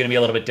obviously going to be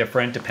a little bit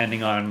different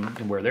depending on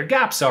where their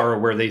gaps are or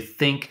where they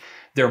think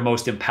their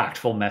most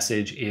impactful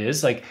message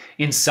is. Like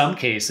in some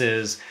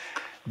cases,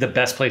 the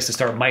best place to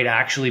start might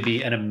actually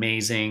be an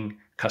amazing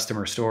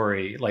customer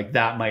story. Like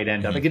that might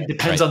end up, like it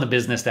depends on the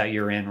business that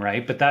you're in,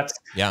 right? But that's,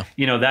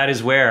 that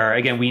is where,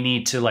 again, we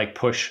need to like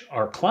push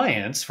our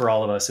clients, for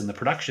all of us in the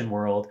production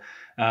world.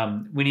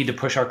 We need to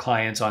push our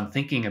clients on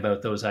thinking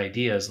about those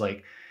ideas.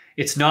 Like,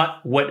 it's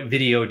not what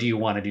video do you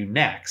want to do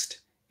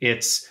next?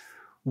 It's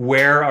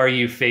where are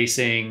you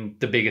facing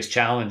the biggest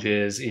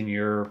challenges in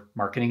your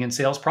marketing and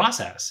sales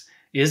process?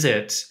 Is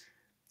it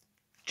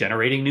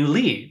generating new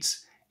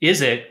leads?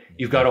 Is it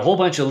you've got a whole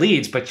bunch of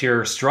leads, but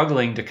you're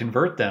struggling to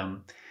convert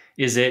them?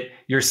 Is it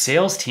your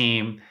sales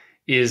team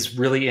is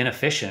really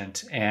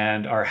inefficient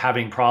and are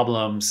having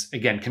problems,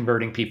 again,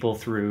 converting people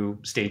through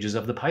stages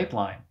of the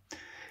pipeline?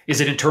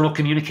 Is it internal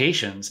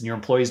communications and your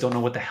employees don't know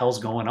what the hell's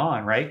going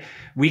on, right?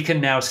 We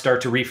can now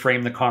start to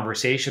reframe the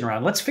conversation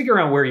around, let's figure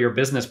out where your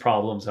business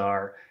problems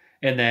are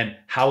and then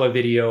how a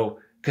video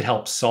could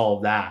help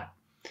solve that.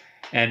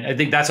 And I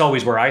think that's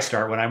always where I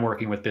start when I'm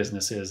working with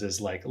businesses, is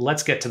like,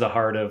 let's get to the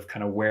heart of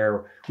kind of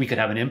where we could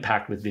have an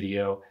impact with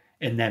video,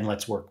 and then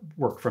let's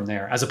work from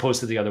there, as opposed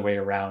to the other way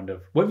around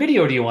of, what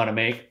video do you want to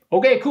make?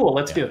 Okay, cool,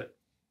 let's do it.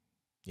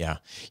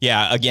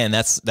 Yeah. Again,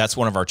 that's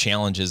one of our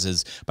challenges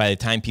is by the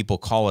time people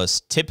call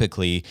us,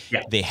 typically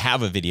they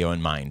have a video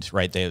in mind,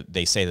 right?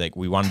 They say like,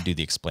 we want to do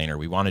the explainer,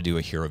 we want to do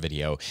a hero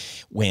video.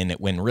 When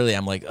really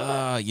I'm like,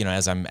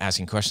 as I'm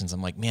asking questions,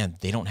 I'm like, man,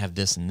 they don't have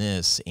this and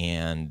this,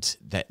 and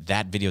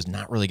that video is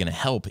not really going to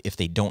help if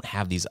they don't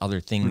have these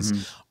other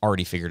things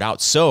already figured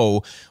out.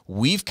 So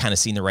we've kind of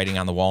seen the writing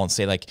on the wall and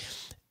say like,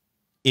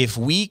 if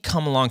we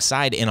come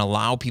alongside and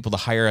allow people to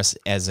hire us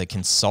as a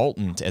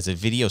consultant, as a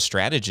video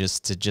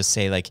strategist, to just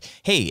say like,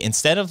 hey,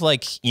 instead of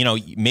like,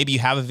 maybe you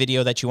have a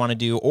video that you want to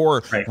do,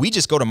 or we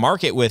just go to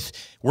market with,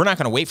 we're not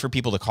going to wait for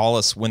people to call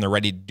us when they're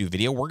ready to do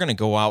video. We're going to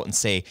go out and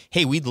say,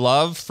 hey, we'd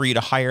love for you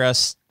to hire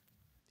us,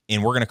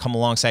 and we're going to come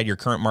alongside your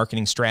current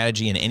marketing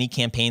strategy and any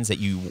campaigns that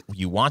you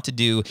want to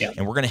do.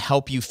 And we're going to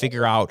help you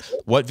figure out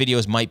what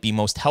videos might be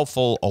most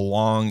helpful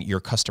along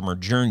your customer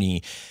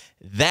journey.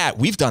 That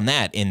we've done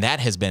that, and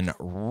that has been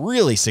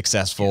really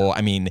successful.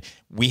 I mean,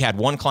 we had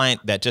one client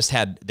that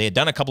they had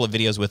done a couple of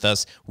videos with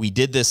us. We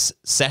did this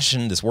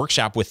session, this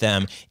workshop with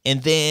them,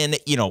 and then,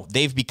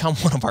 they've become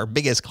one of our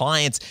biggest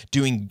clients,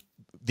 doing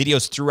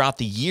videos throughout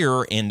the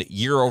year and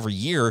year over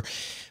year,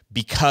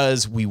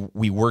 because we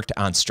worked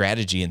on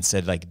strategy and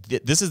said like,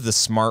 this is the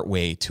smart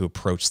way to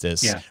approach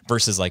this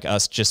versus like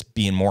us just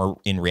being more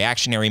in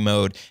reactionary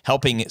mode,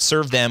 helping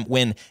serve them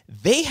when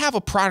they have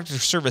a product or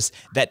service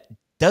that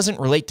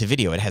doesn't relate to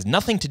video. It has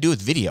nothing to do with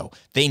video.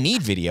 They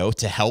need video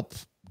to help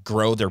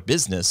grow their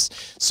business.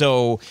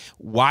 So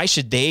why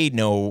should they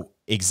know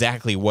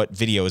exactly what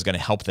video is going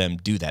to help them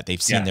do that?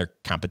 They've seen their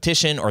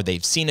competition, or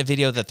they've seen a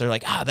video that they're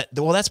like,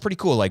 that's pretty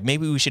cool. Like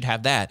maybe we should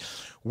have that.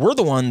 We're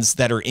the ones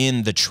that are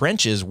in the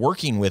trenches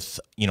working with,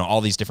 all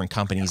these different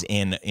companies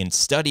and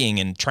studying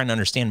and trying to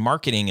understand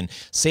marketing and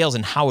sales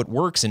and how it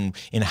works and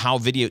how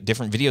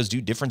different videos do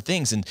different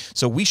things. And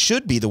so we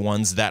should be the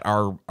ones that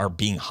are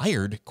being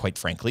hired, quite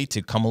frankly,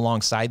 to come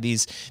alongside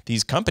these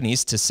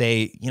companies to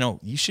say,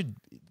 you should,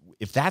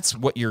 if that's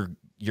what your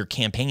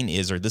campaign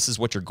is, or this is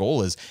what your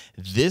goal is,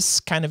 this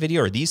kind of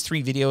video or these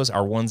 3 videos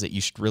are ones that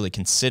you should really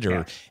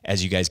consider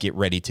as you guys get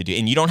ready to do.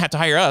 And you don't have to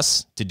hire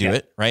us to do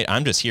it, right?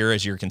 I'm just here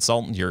as your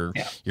consultant, your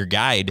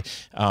guide.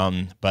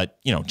 But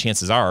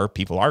chances are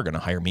people are going to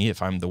hire me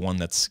if I'm the one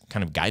that's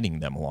kind of guiding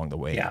them along the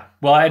way. Yeah.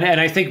 Well, and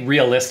I think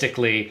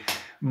realistically,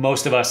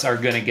 most of us are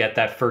going to get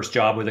that first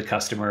job with a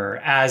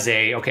customer as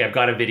okay, I've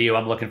got a video,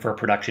 I'm looking for a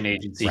production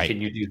agency. Can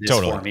you do this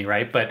for me?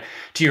 Right. But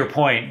to your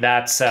point,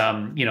 that's,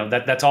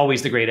 that's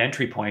always the great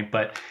entry point.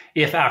 But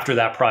if after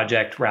that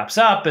project wraps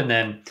up and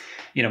then,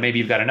 maybe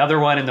you've got another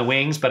one in the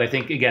wings, but I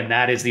think again,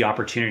 that is the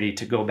opportunity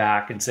to go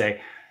back and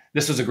say,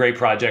 this was a great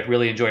project,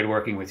 really enjoyed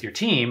working with your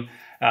team.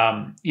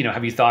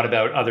 Have you thought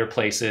about other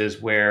places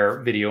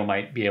where video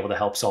might be able to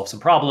help solve some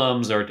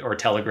problems or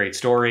tell a great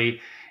story?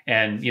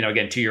 And,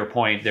 again, to your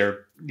point,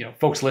 there,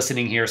 folks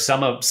listening here,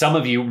 some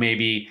of you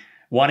maybe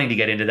wanting to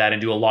get into that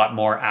and do a lot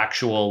more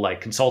actual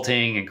like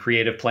consulting and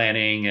creative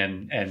planning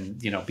and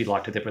be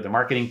locked at with the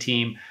marketing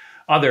team.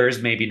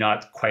 Others, maybe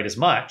not quite as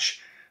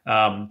much.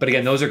 But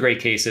again, those are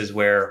great cases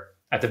where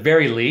at the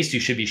very least, you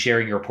should be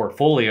sharing your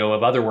portfolio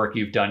of other work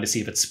you've done to see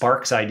if it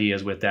sparks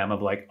ideas with them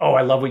of like, oh,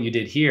 I love what you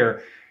did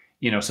here.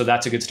 So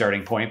that's a good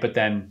starting point. But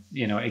then,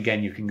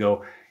 again, you can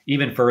go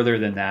even further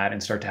than that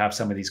and start to have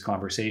some of these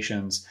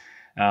conversations.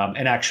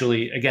 And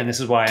actually, again, this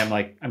is why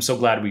I'm so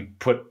glad we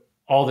put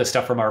all this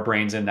stuff from our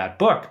brains in that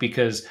book,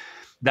 because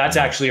that's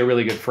actually a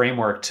really good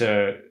framework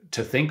to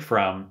think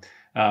from.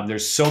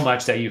 There's so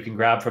much that you can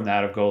grab from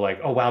that of go like,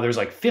 oh, wow, there's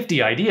like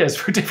 50 ideas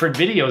for different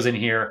videos in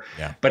here.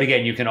 Yeah. But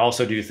again, you can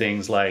also do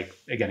things like,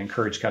 again,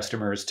 encourage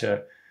customers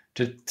to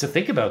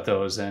think about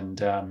those and,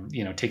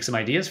 take some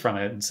ideas from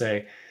it and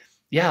say,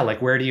 yeah,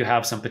 like, where do you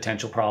have some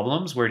potential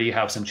problems? Where do you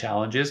have some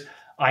challenges?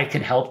 I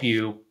can help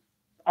you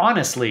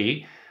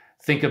honestly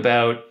think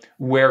about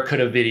where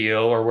could a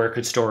video or where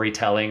could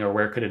storytelling or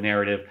where could a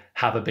narrative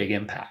have a big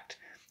impact.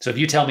 So if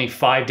you tell me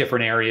 5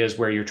 different areas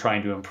where you're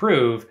trying to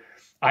improve,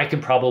 I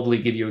can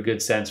probably give you a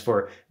good sense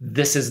for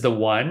this is the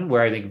one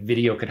where I think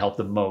video could help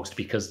the most,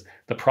 because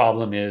the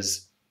problem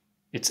is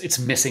it's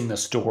missing the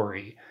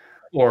story,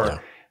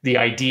 or the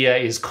idea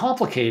is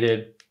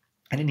complicated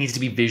and it needs to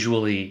be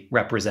visually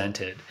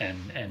represented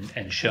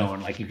and shown.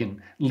 Like you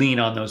can lean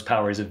on those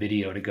powers of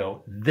video to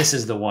go, this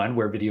is the one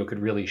where video could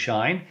really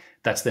shine.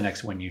 That's the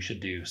next one you should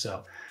do.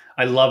 So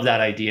I love that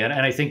idea.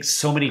 And I think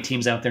so many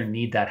teams out there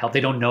need that help.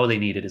 They don't know they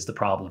need it is the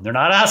problem. They're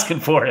not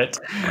asking for it,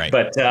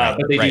 but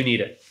they do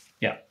need it.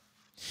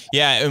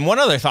 Yeah. And one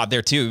other thought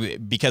there too,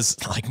 because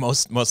like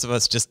most of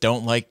us just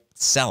don't like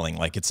selling.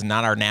 Like it's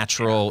not our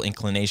natural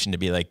inclination to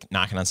be like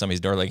knocking on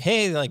somebody's door, like,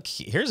 hey, like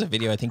here's a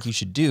video I think you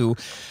should do.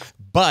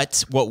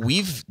 But what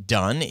we've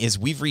done is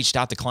we've reached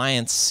out to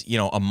clients,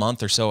 a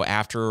month or so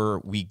after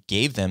we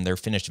gave them their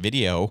finished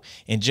video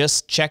and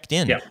just checked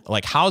in,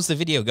 like, how's the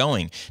video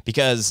going?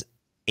 Because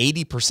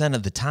 80%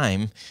 of the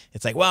time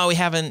it's like, well, we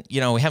haven't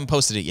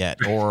posted it yet.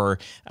 Or,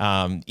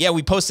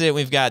 we posted it.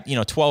 We've got,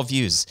 12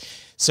 views.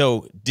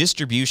 So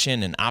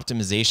distribution and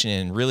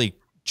optimization and really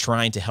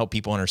trying to help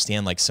people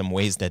understand like some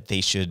ways that they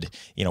should,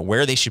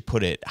 where they should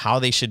put it, how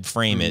they should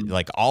frame it,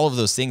 like all of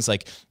those things,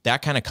 like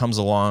that kind of comes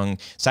along.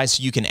 So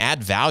you can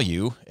add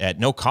value at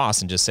no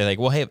cost and just say like,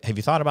 well, hey, have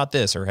you thought about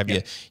this? Or have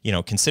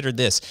you considered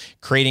this?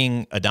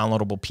 Creating a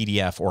downloadable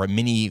PDF or a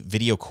mini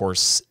video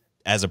course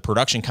as a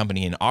production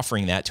company and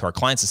offering that to our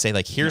clients to say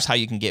like, here's how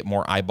you can get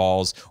more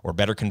eyeballs or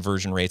better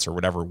conversion rates or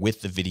whatever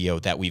with the video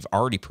that we've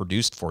already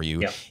produced for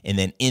you. And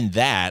then in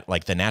that,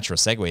 like the natural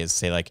segue is to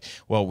say like,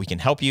 well, we can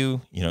help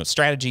you,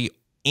 strategy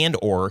and,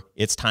 or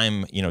it's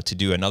time, to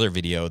do another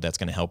video that's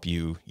going to help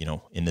you,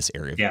 in this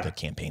area of the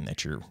campaign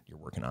that you're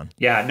working on.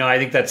 Yeah, no, I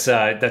think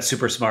that's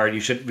super smart.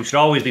 We should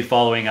always be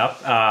following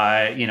up,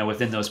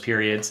 within those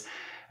periods.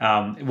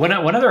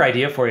 One other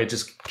idea for you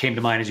just came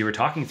to mind as you were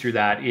talking through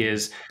that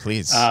is,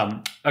 please,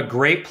 a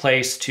great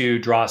place to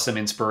draw some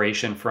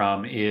inspiration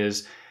from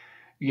is,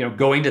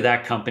 going to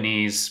that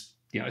company's,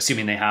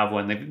 assuming they have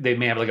one, they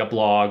may have like a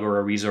blog or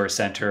a resource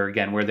center,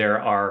 again, where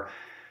there are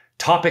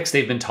topics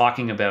they've been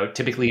talking about,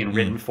 typically in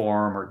written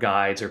form or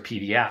guides or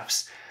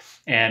PDFs.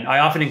 And I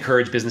often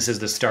encourage businesses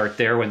to start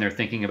there when they're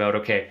thinking about,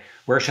 okay,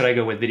 where should I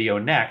go with video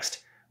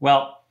next?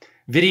 Well,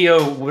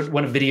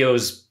 one of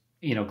video's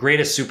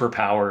greatest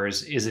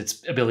superpowers is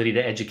its ability to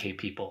educate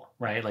people,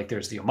 right? Like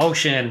there's the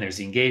emotion, there's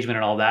the engagement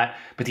and all that,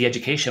 but the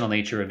educational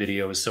nature of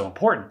video is so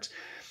important.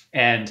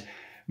 And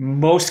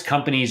most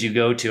companies you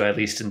go to, at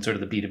least in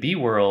sort of the B2B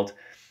world,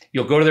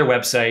 you'll go to their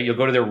website, you'll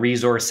go to their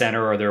resource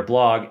center or their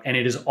blog, and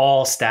it is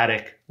all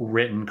static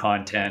written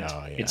content.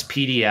 It's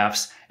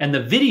PDFs, and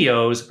the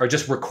videos are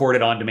just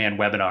recorded on-demand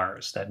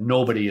webinars that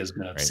nobody is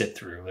going to sit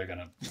through. They're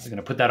going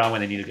to put that on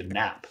when they need a good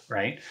nap,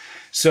 right?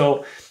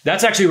 So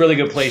that's actually a really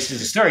good place to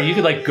start. You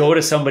could like go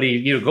to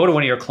somebody, go to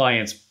one of your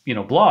clients,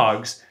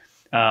 blogs,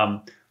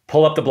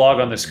 pull up the blog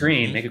on the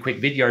screen, make a quick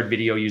Vidyard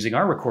video using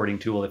our recording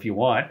tool if you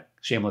want.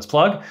 Shameless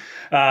plug,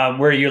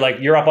 where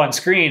you're up on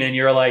screen and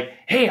you're like,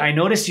 hey, I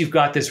noticed you've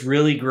got this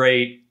really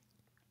great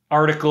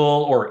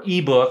article or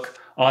ebook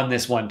on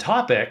this one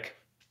topic.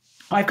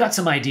 I've got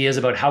some ideas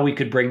about how we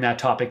could bring that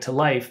topic to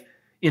life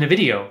in a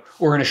video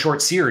or in a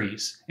short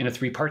series, in a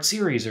 3-part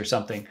series or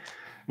something.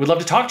 We'd love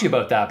to talk to you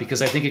about that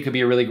because I think it could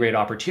be a really great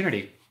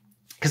opportunity.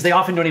 Because they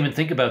often don't even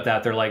think about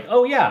that. They're like,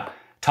 oh yeah,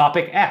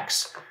 topic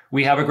X.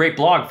 We have a great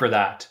blog for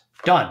that.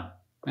 Done.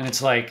 And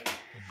it's like,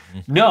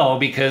 no,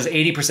 because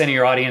 80% of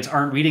your audience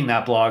aren't reading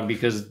that blog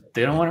because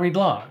they don't want to read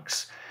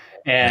blogs.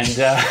 And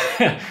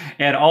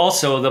and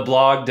also the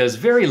blog does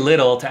very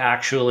little to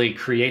actually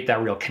create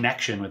that real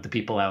connection with the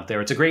people out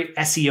there. It's a great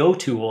SEO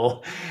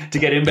tool to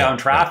get inbound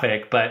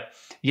traffic. But,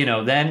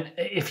 then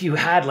if you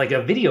had like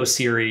a video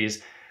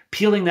series,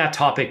 peeling that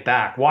topic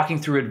back, walking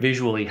through it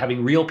visually,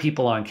 having real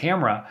people on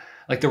camera,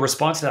 like the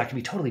response to that can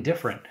be totally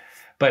different.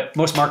 But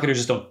most marketers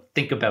just don't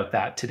think about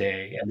that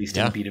today, at least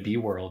in the B2B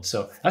world.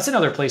 So that's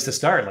another place to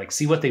start, like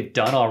see what they've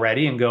done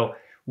already and go,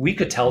 we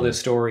could tell this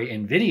story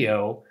in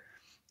video.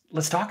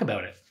 Let's talk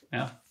about it.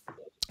 Yeah.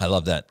 I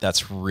love that.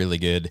 That's really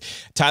good.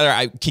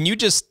 Tyler, can you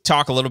just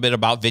talk a little bit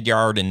about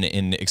Vidyard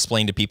and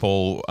explain to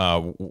people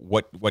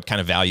what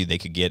kind of value they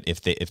could get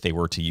if they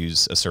were to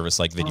use a service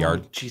like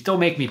Vidyard? Oh, geez, don't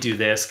make me do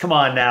this. Come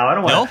on now. I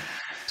don't want to.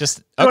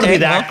 Just okay. Be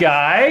that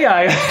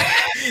guy.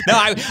 No,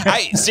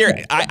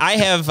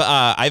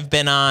 I've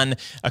been on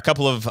a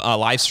couple of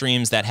live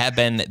streams that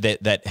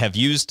have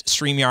used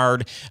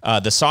StreamYard.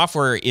 The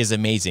software is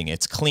amazing.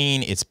 It's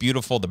clean. It's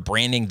beautiful. The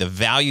branding, the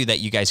value that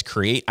you guys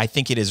create, I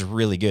think it is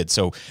really good.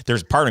 So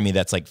there's part of me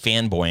that's like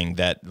fanboying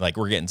that like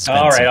we're getting to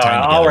spend some time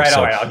together. All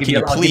right. I'll give you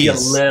a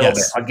little bit.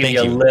 I'll give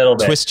you a little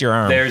bit. Twist your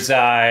arm. There's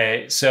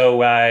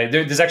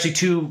there's actually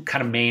two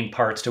kind of main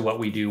parts to what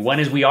we do. One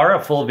is we are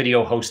a full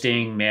video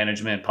hosting,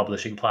 management,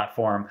 publishing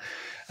platform.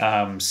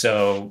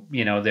 So,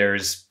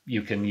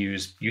 you can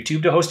use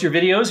YouTube to host your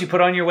videos you put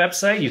on your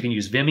website. You can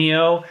use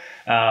Vimeo.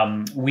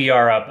 We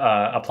are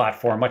a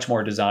platform much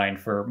more designed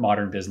for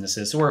modern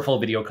businesses. So we're a full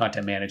video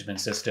content management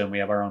system. We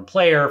have our own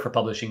player for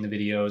publishing the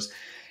videos.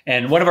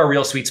 And one of our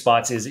real sweet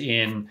spots is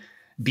in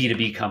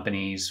B2B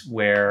companies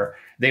where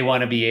they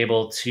want to be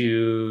able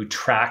to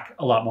track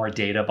a lot more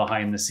data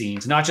behind the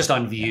scenes, not just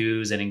on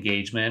views and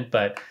engagement,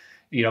 but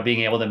being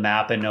able to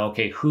map and know,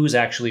 okay, who's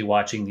actually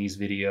watching these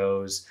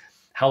videos?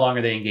 How long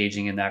are they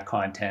engaging in that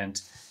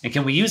content? And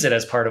can we use it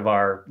as part of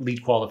our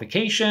lead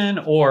qualification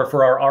or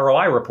for our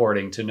ROI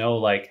reporting to know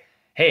like,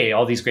 hey,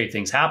 all these great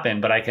things happen,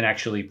 but I can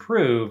actually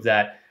prove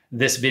that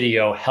this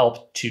video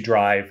helped to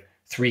drive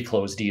 3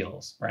 closed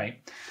deals,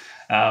 right?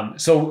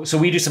 So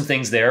we do some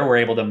things there. We're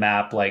able to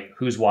map like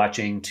who's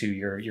watching to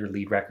your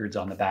lead records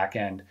on the back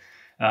end.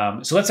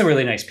 So that's a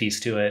really nice piece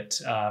to it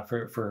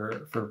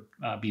for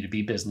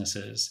B2B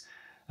businesses.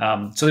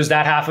 So there's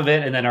that half of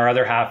it. And then our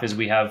other half is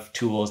we have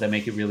tools that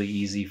make it really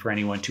easy for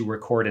anyone to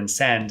record and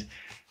send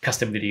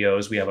custom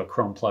videos. We have a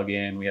Chrome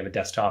plugin. We have a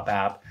desktop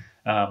app.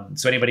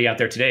 So anybody out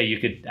there today, you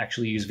could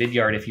actually use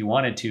Vidyard if you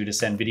wanted to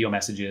send video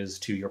messages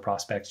to your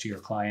prospects, to your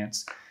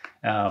clients.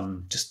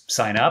 Just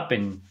sign up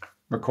and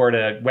record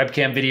a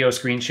webcam video,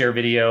 screen share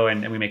video,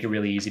 and we make it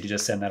really easy to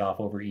just send that off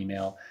over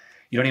email.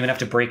 You don't even have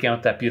to break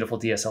out that beautiful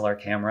DSLR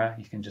camera.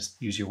 You can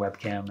just use your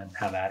webcam and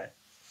have at it.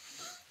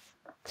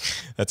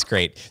 That's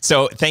great.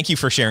 So thank you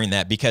for sharing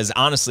that, because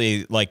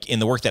honestly, like in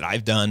the work that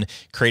I've done,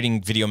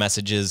 creating video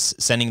messages,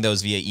 sending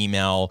those via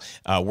email,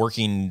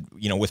 working,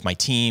 with my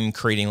team,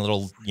 creating a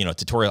little,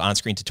 tutorial,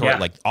 on-screen tutorial,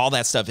 like all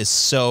that stuff is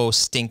so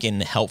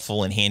stinking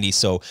helpful and handy.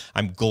 So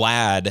I'm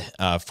glad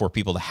for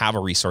people to have a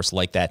resource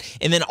like that.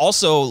 And then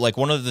also, like,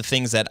 one of the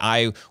things that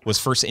I was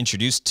first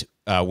introduced to,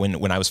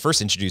 when I was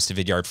first introduced to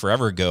Vidyard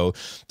forever ago,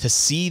 to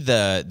see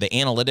the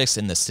analytics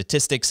and the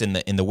statistics and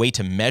the way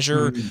to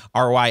measure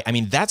ROI. I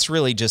mean, that's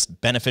really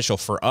just beneficial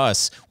for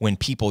us when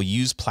people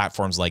use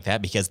platforms like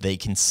that, because they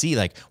can see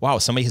like, wow,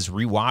 somebody has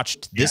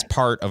rewatched this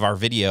part of our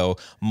video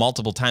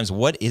multiple times.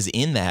 What is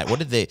in that? What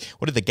did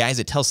the guys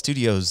at Tell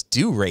Studios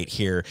do right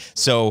here?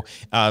 So,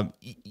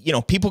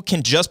 people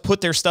can just put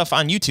their stuff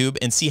on YouTube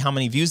and see how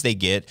many views they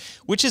get,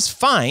 which is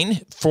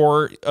fine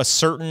for a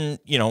certain,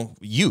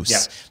 use. Yeah.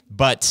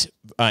 But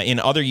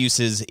in other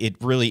uses, it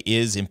really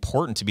is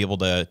important to be able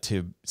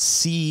to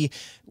see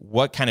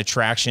what kind of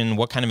traction,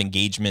 what kind of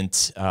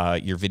engagement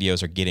your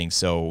videos are getting.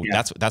 So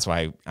that's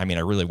why, I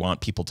really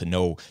want people to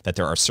know that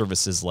there are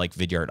services like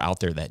Vidyard out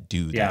there that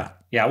do that.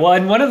 Yeah. Well,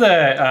 and one of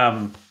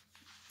the,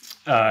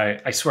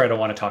 I swear I don't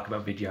want to talk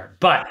about Vidyard,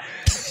 but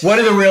one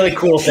of the really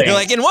cool things. You're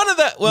like, in one of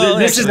the, well,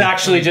 this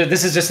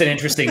is just an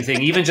interesting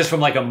thing, even just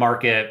from like a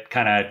market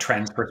kind of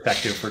trends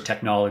perspective for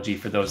technology,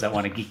 for those that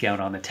want to geek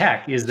out on the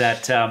tech, is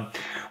that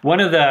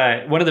one of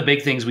the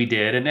big things we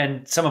did,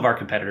 and some of our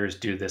competitors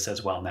do this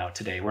as well now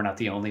today. We're not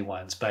the only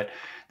ones, but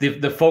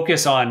the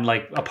focus on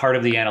like a part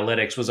of the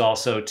analytics was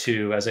also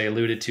to, as I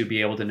alluded to,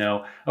 be able to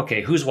know,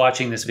 okay, who's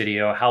watching this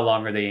video, how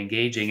long are they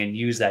engaging, and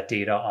use that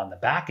data on the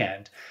back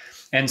end.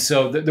 And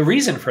so the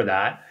reason for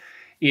that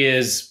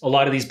is a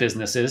lot of these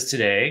businesses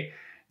today,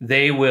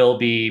 they will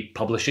be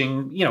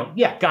publishing,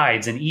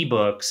 guides and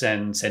ebooks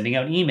and sending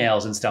out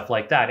emails and stuff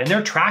like that. And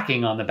they're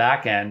tracking on the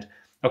back end,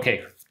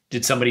 okay,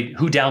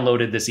 who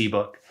downloaded this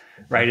ebook,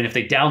 right? And if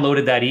they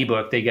downloaded that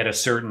ebook, they get a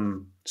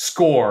certain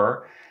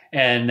score.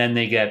 And then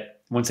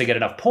once they get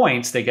enough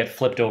points, they get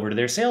flipped over to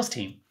their sales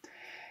team.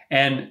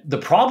 And the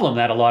problem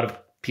that a lot of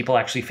people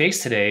actually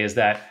face today is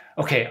that,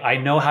 okay, I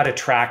know how to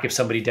track if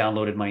somebody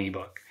downloaded my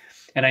ebook.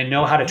 And I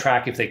know how to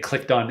track if they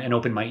clicked on and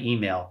opened my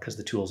email, because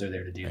the tools are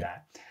there to do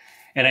that.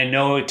 And I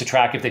know to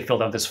track if they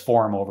filled out this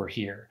form over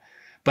here.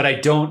 But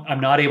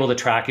I'm not able to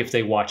track if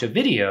they watch a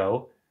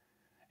video.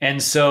 And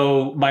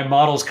so my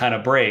models kind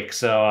of break.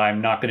 So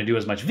I'm not going to do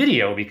as much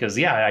video because,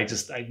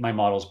 my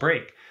models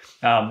break.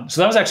 So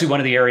that was actually one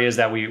of the areas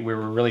that we were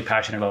really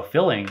passionate about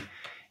filling.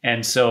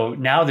 And so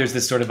now there's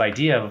this sort of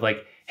idea of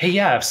like, hey,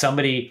 if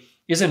somebody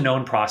is a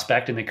known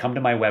prospect and they come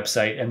to my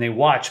website and they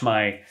watch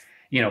my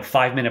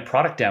 5-minute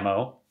product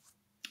demo,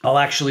 I'll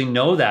actually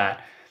know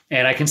that.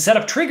 And I can set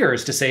up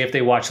triggers to say if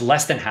they watch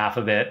less than half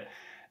of it,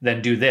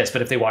 then do this.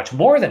 But if they watch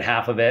more than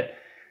half of it,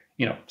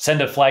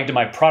 send a flag to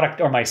my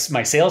product or my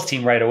sales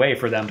team right away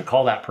for them to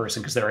call that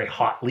person because they're a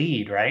hot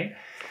lead, right?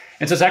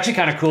 And so it's actually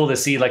kind of cool to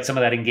see like some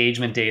of that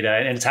engagement data,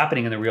 and it's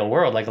happening in the real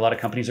world. Like a lot of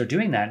companies are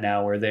doing that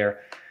now, where they're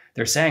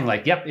saying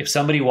like, yep, if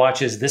somebody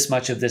watches this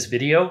much of this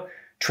video,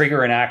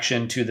 trigger an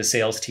action to the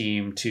sales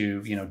team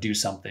to do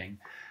something.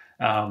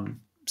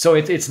 So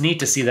it's neat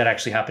to see that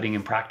actually happening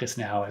in practice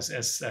now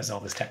as all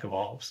this tech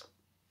evolves.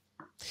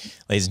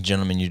 Ladies and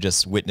gentlemen, you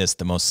just witnessed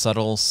the most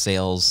subtle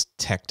sales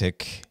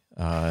tactic.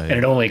 And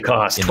it only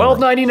costs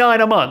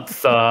 $12.99 a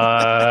month.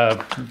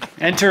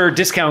 Enter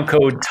discount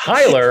code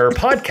Tyler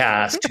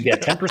Podcast to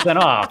get 10%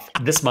 off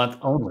this month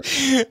only.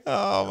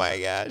 Oh my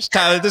gosh,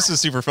 Tyler, this is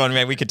super fun,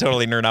 man. We could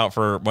totally nerd out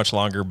for much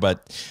longer,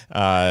 but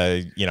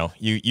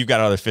you've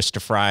got other fish to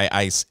fry.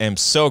 I am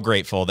so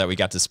grateful that we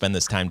got to spend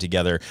this time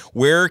together.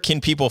 Where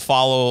can people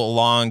follow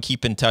along,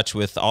 keep in touch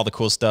with all the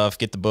cool stuff,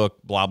 get the book,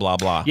 blah blah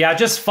blah? Yeah,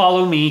 just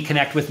follow me,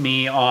 connect with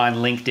me on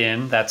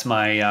LinkedIn. That's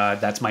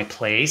my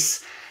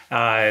place.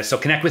 So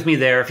connect with me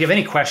there. If you have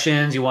any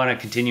questions, you want to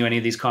continue any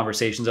of these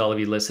conversations, all of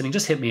you listening,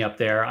 just hit me up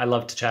there. I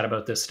love to chat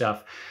about this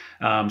stuff.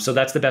 So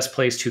that's the best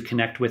place to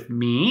connect with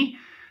me.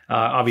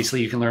 Obviously,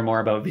 you can learn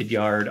more about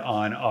Vidyard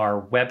on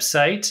our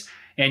website.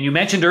 And you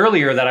mentioned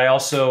earlier that I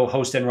also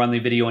host and run the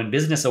Video and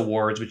Business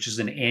Awards, which is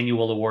an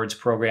annual awards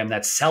program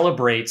that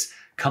celebrates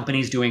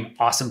companies doing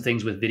awesome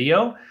things with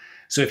video.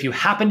 So if you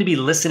happen to be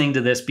listening to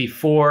this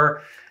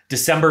before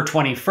December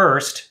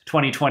 21st,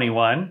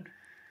 2021,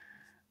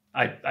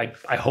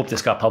 I hope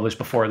this got published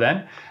before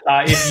then.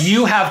 If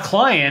you have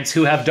clients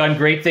who have done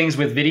great things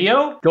with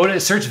video, go to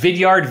search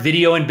Vidyard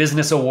Video and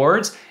Business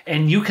Awards,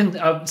 and you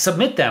can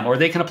submit them, or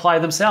they can apply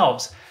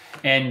themselves.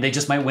 And they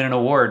just might win an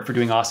award for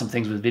doing awesome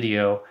things with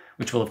video,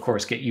 which will, of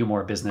course, get you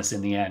more business in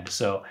the end.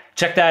 So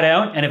check that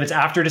out. And if it's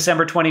after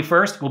December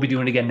 21st, we'll be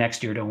doing it again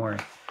next year. Don't worry.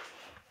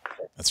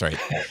 That's right.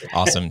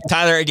 Awesome.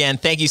 Tyler, again,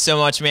 thank you so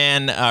much,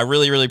 man.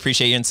 Really, really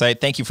appreciate your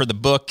insight. Thank you for the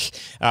book.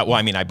 Well,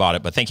 I mean, I bought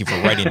it, but thank you for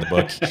writing the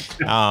book.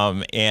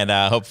 And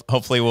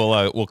hopefully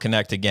we'll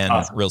connect again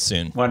real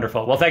soon.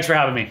 Wonderful. Well, thanks for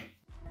having me.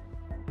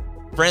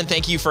 Friend,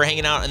 thank you for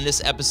hanging out in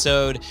this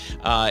episode.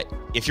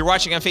 If you're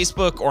watching on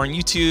Facebook or on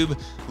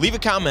YouTube, leave a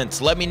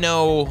comment. Let me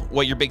know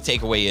what your big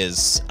takeaway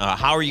is.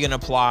 How are you going to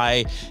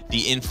apply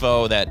the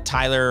info that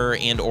Tyler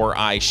and or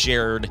I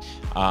shared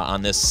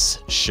on this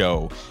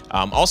show?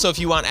 Also, if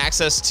you want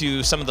access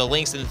to some of the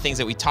links and the things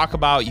that we talk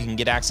about, you can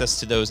get access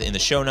to those in the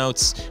show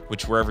notes,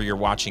 which wherever you're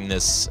watching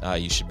this,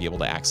 you should be able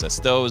to access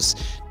those.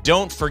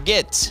 Don't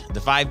forget, the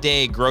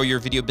 5-day Grow Your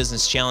Video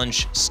Business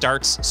Challenge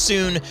starts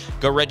soon.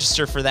 Go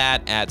register for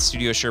that at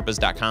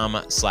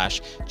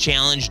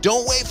studiosherpas.com/challenge.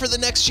 Don't wait for the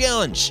next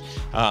challenge.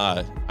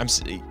 I'm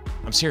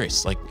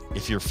serious. Like,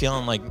 if you're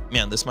feeling like,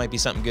 man, this might be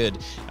something good,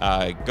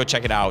 go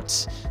check it out,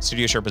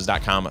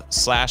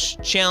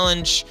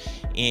 studiosherpas.com/challenge.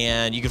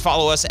 And you can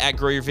follow us at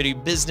Grow Your Video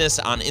Business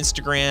on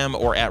Instagram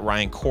or at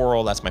Ryan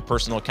Coral. That's my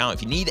personal account.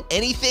 If you need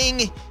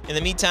anything in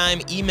the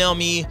meantime, email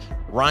me,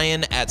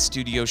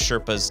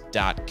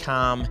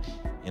 ryan@studiosherpas.com.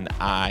 And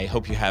I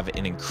hope you have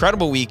an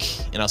incredible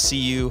week, and I'll see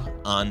you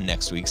on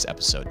next week's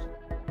episode.